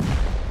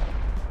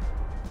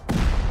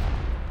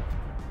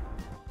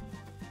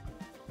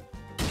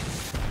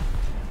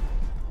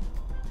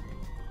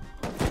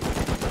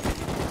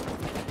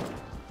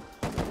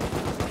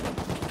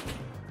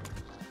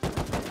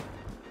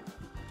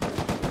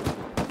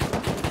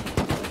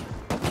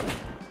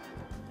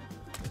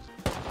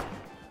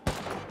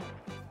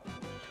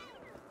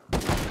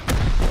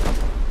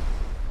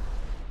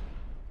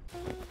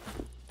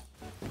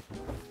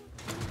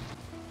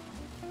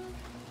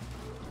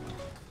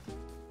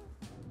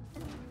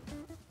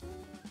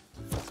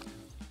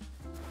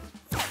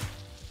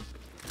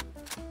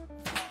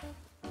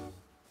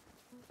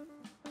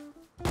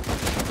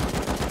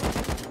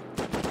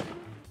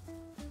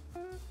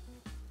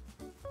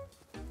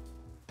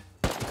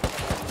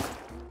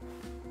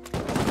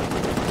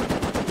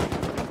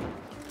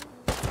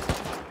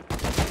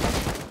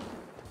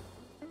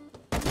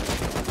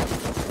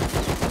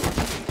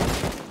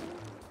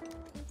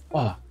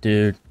 Oh,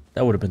 dude.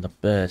 That would have been the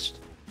best.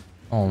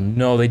 Oh,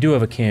 no. They do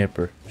have a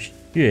camper.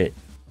 Shit.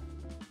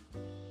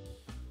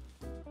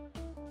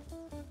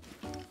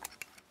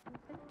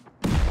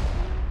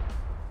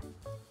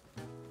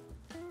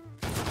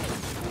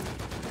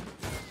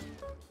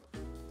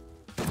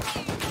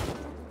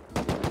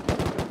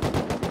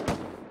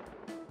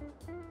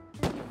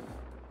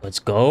 Let's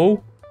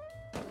go.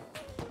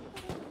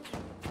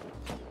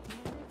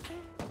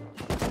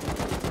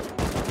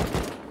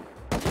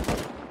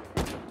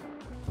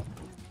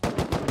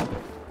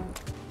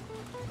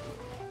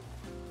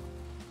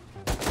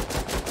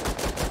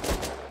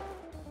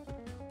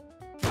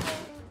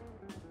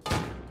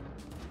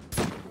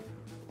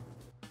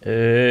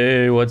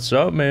 Hey, what's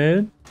up,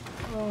 man?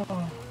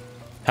 How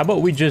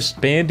about we just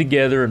band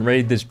together and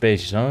raid this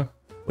base, huh?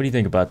 What do you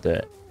think about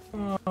that?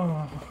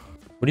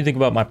 What do you think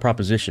about my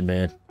proposition,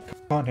 man?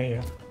 Come on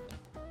here.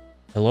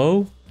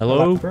 Hello?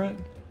 Hello? Elaborate?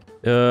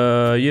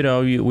 You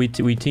know,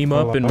 we team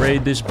up and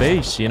raid this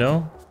base, you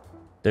know?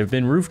 They've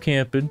been roof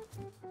camping.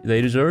 They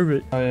deserve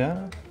it. Oh,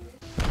 yeah?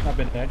 I've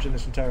been edging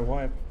this entire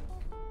wipe.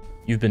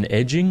 You've been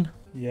edging?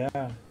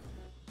 Yeah.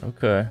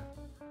 Okay.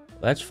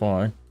 That's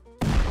fine.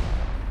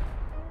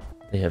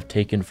 They have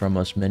taken from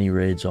us many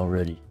raids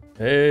already.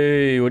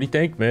 Hey, what do you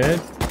think, man?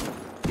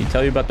 Did he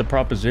tell you about the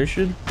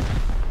proposition?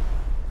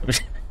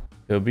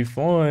 It'll be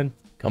fun.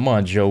 Come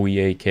on,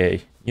 Joey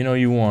AK. You know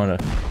you wanna.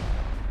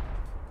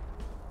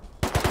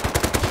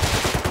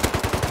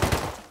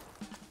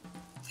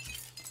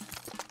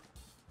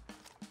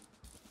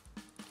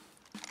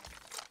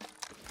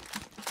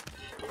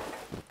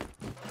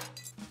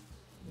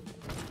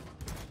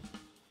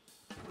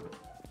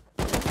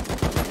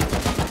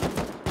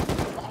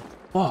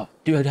 Oh,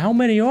 dude, how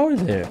many are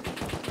there?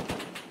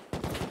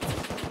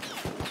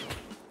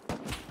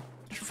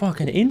 It's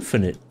fucking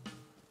infinite.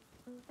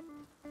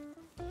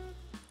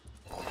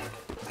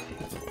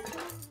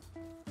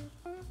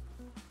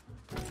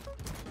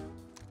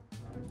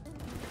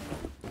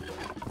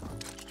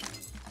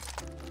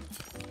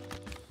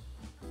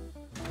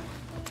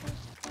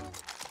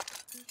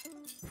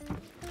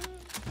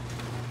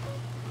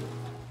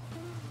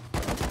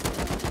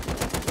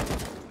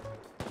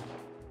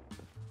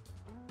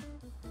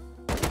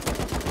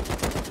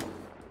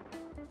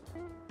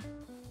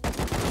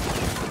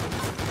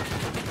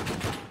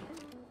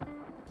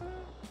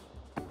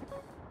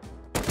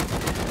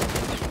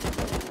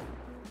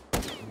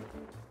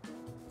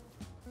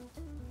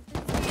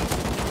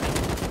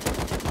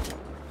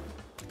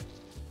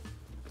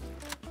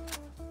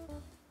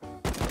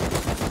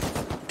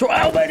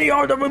 How many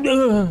are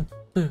there?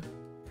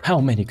 How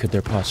many could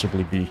there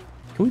possibly be?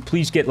 Can we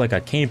please get like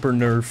a camper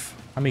nerf?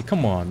 I mean,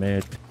 come on,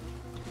 man.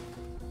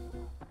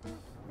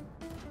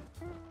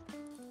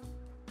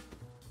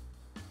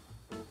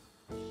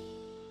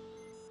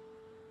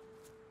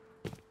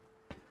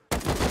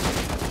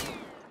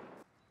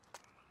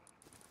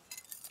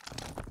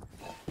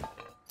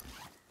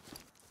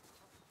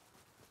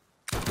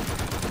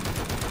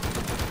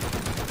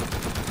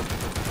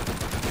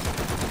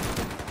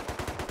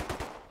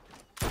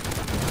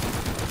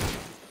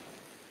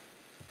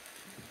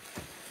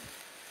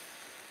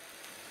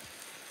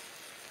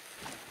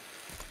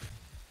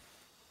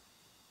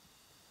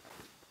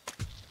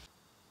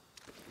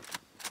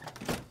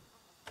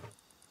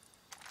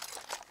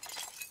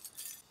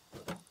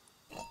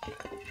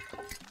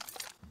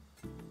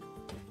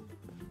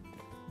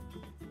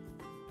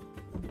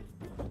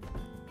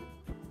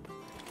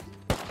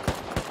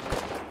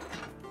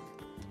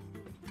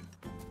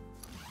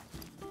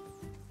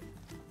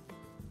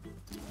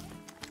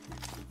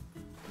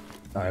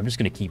 Alright, I'm just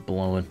gonna keep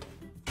blowing.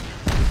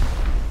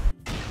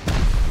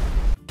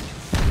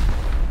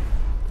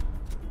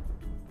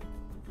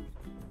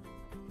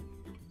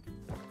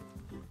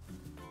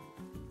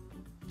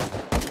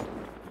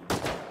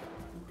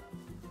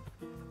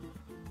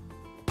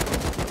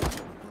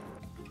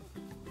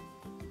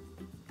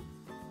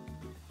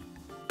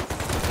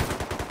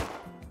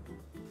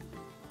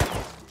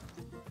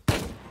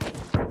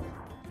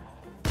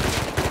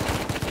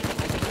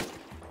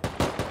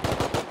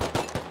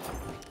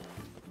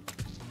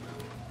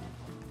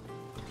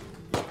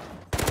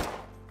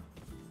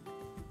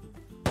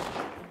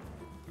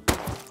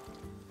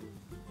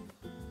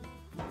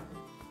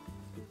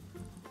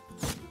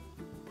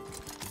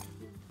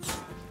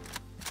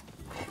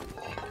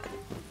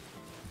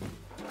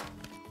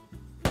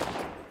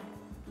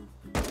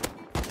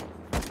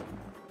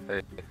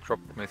 Hey, drop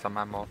me some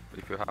ammo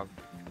if you have.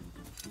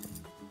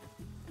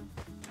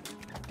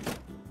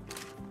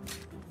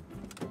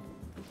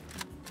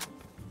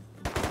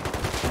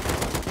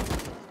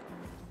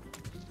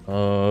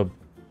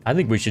 I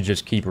think we should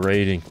just keep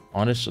raiding.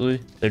 Honestly,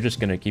 they're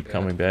just gonna keep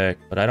coming back.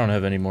 But I don't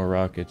have any more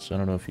rockets. I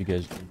don't know if you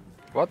guys do.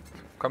 What?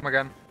 Come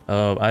again?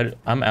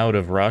 I'm out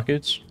of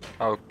rockets.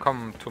 Oh,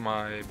 come to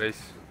my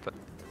base.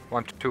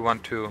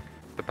 1212,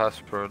 the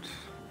passwords.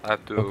 I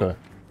have to. Okay.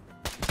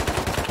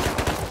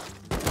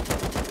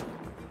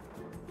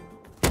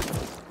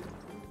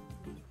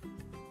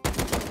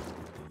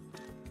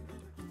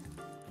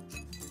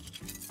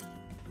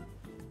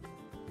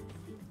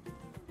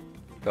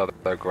 The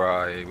other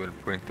guy will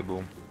bring the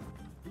boom.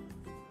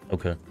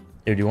 Okay.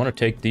 Here, do you want to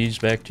take these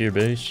back to your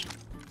base?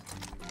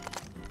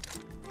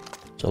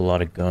 It's a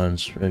lot of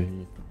guns right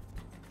here.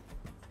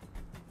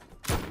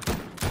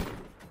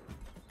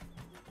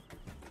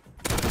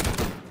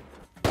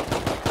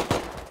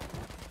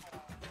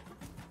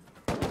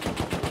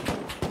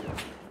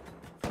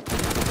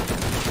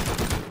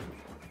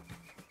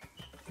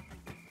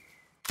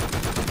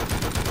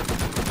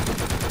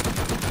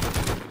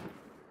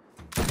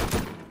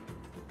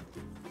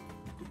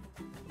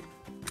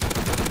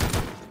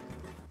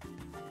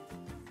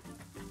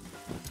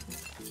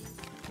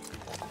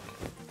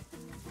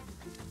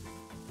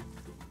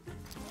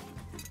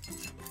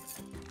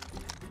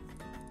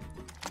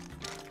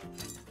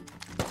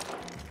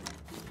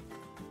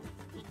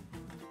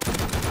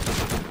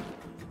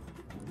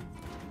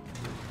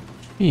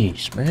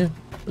 Jeez, man.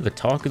 We're the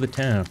talk of the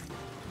town.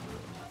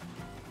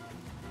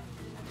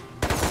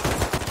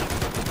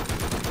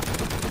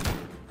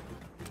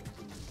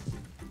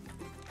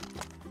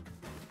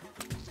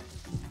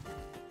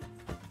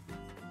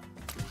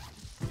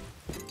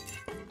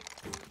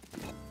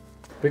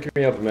 Pick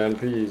me up, man.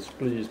 Please,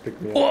 please pick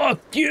me up.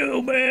 Fuck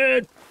you,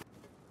 man!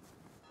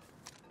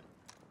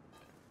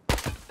 I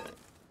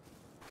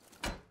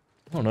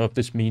don't know if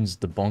this means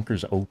the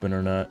bunker's open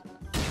or not.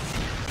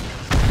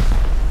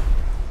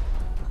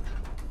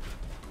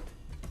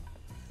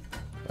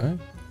 Alright,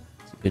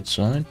 that's a good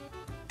sign.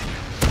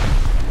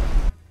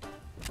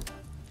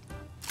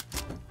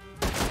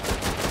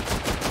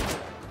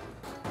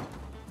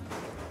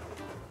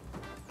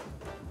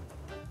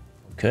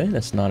 Okay,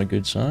 that's not a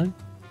good sign.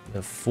 We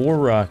have 4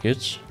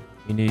 rockets.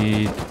 We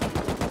need a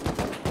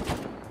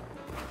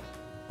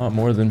lot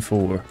more than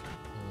 4.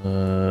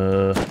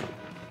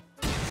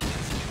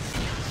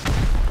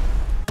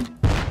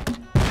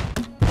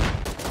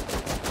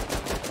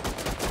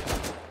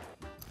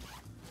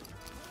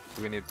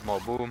 Do we need more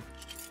boom?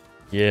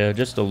 Yeah,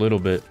 just a little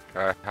bit.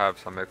 I have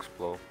some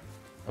explo.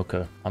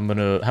 Okay, I'm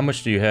gonna. How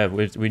much do you have?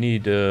 We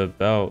need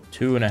about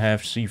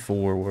 2.5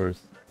 C4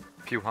 worth.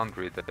 Few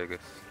hundred, I guess.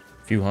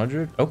 Few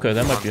hundred? Okay,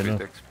 that might be enough.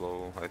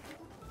 Explo. I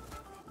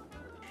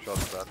shot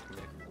that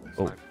me.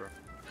 Oh. Sniper.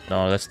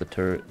 No, that's the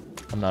turret.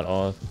 I'm not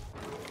off.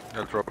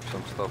 I'll drop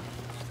some stuff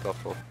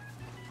off.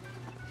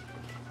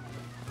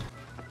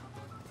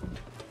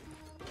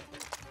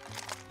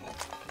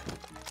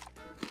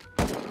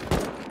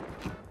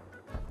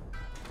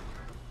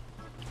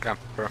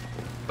 Camper,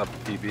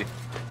 WTB.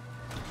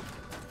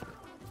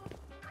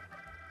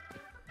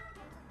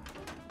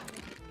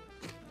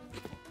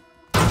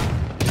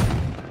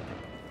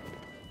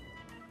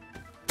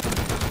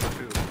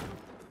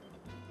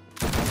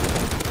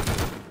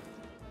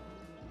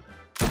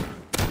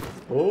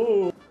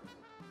 Oh.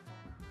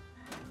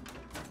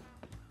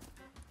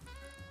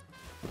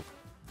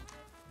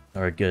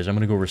 Alright guys, I'm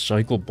gonna go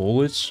recycle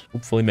bullets.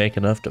 Hopefully make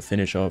enough to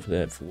finish off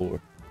that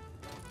floor.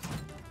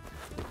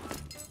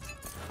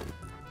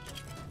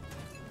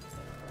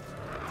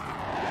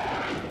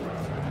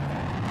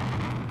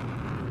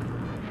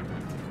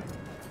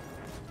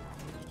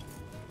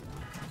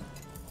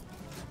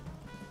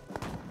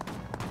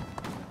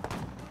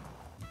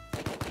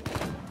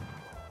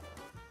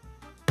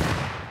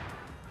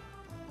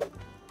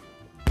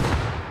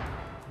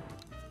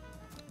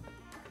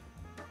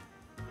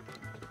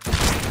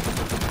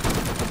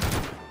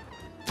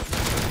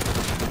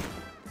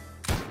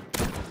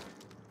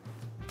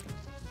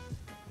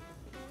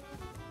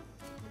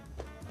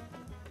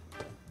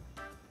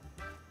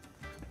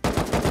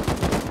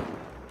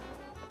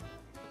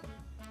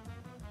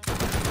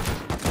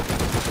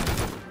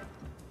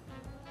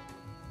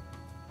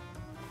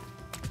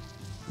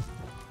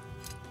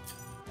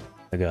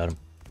 I got him.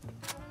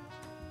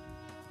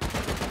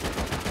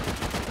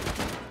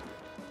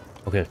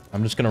 Okay,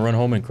 I'm just gonna run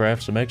home and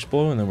craft some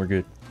Explo and then we're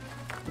good.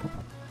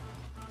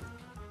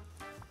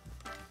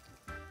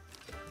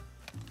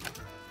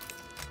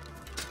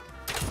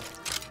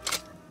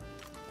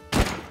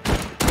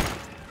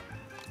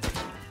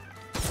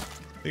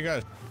 You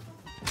guys.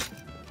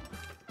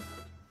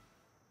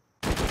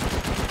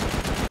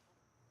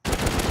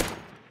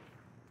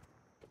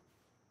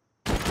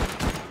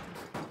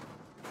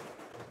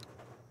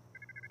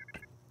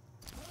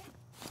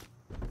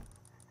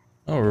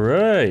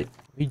 Alright,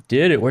 we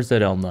did it. Where's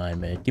that L9,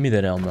 man? Give me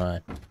that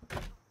L9.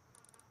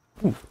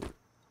 Ooh.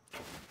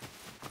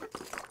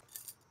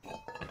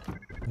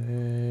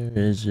 Where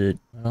is it?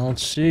 I don't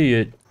see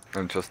it.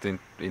 I'm just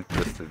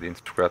interested in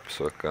scrap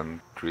so I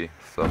can tree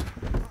stuff.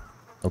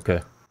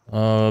 Okay.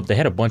 They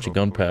had a bunch of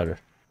gunpowder.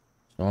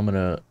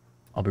 So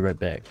I'll be right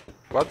back.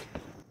 What?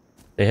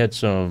 They had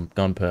some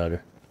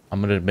gunpowder. I'm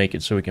gonna make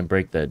it so we can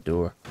break that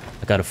door.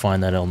 I gotta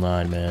find that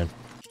L9, man.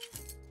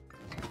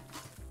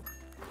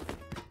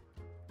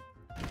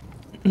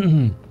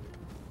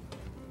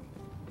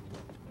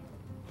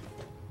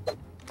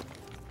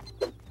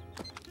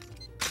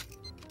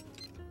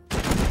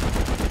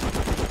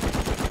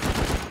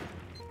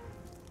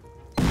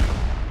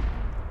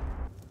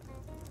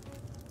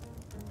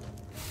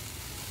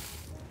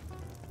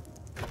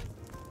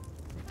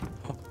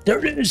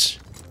 There it is!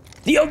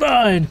 The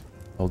L9!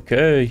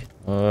 Okay.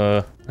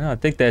 I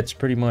think that's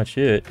pretty much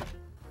it.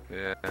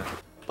 Yeah.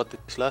 But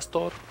this last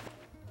door?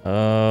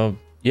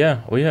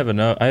 Yeah, we have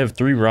enough. I have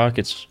 3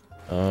 rockets.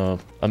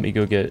 Let me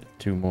go get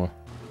 2 more.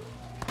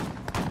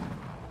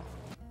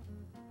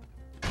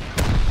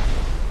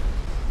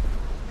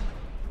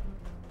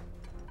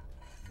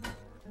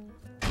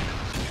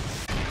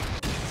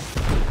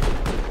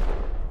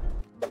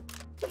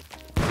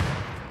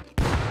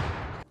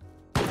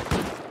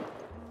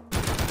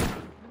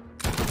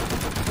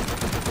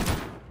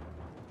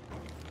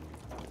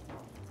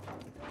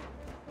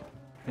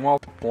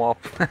 Womp womp.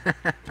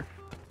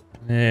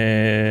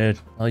 And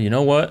well, you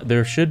know what?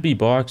 There should be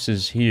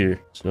boxes here.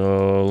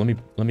 So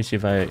let me see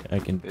if I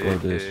can blow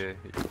this.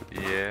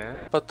 Yeah.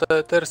 But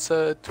there's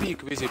a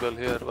tweak visible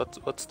here.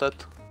 What's that?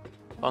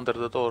 Under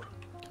the door.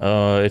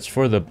 It's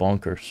for the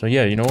bunker. So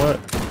yeah, you know what?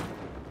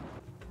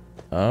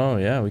 Oh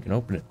yeah, we can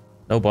open it.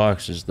 No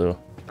boxes though.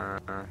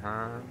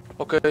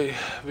 Okay,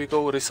 we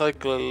go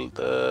recycle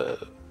the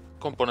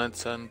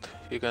components and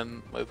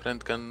my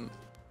friend can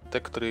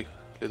tech tree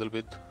a little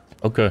bit.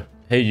 Okay.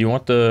 Hey, you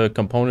want the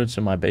components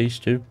in my base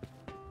too?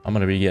 I'm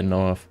gonna be getting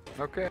off.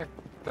 Okay,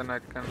 then I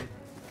can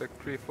take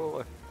 3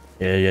 forward.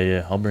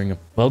 Yeah. I'll bring them.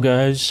 Well,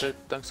 guys. Okay,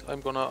 thanks.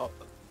 I'm going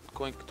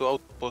to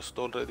outpost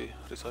already.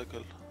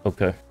 Recycle.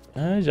 Okay.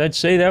 Guys, I'd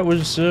say that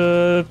was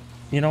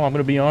you know, I'm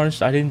gonna be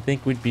honest. I didn't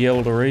think we'd be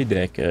able to raid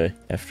that guy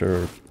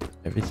after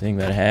everything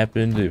that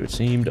happened. It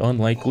seemed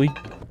unlikely,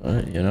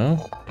 but you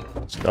know,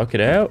 stuck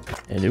it out,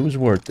 and it was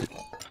worth it.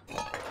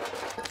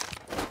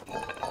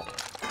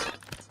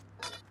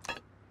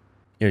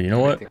 Here, you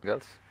know what?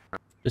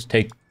 Just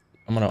take...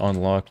 I'm gonna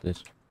unlock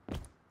this.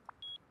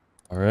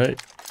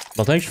 Alright.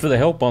 Well, thanks for the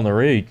help on the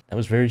raid. That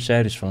was very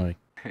satisfying.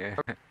 Yeah.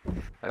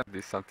 I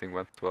did something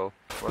went well.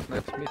 Was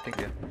nice meeting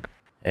you.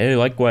 Hey,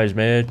 likewise,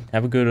 man.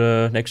 Have a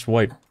good, next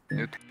wipe.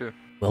 You too.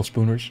 Well,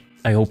 Spooners,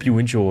 I hope you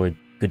enjoyed.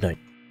 Good night.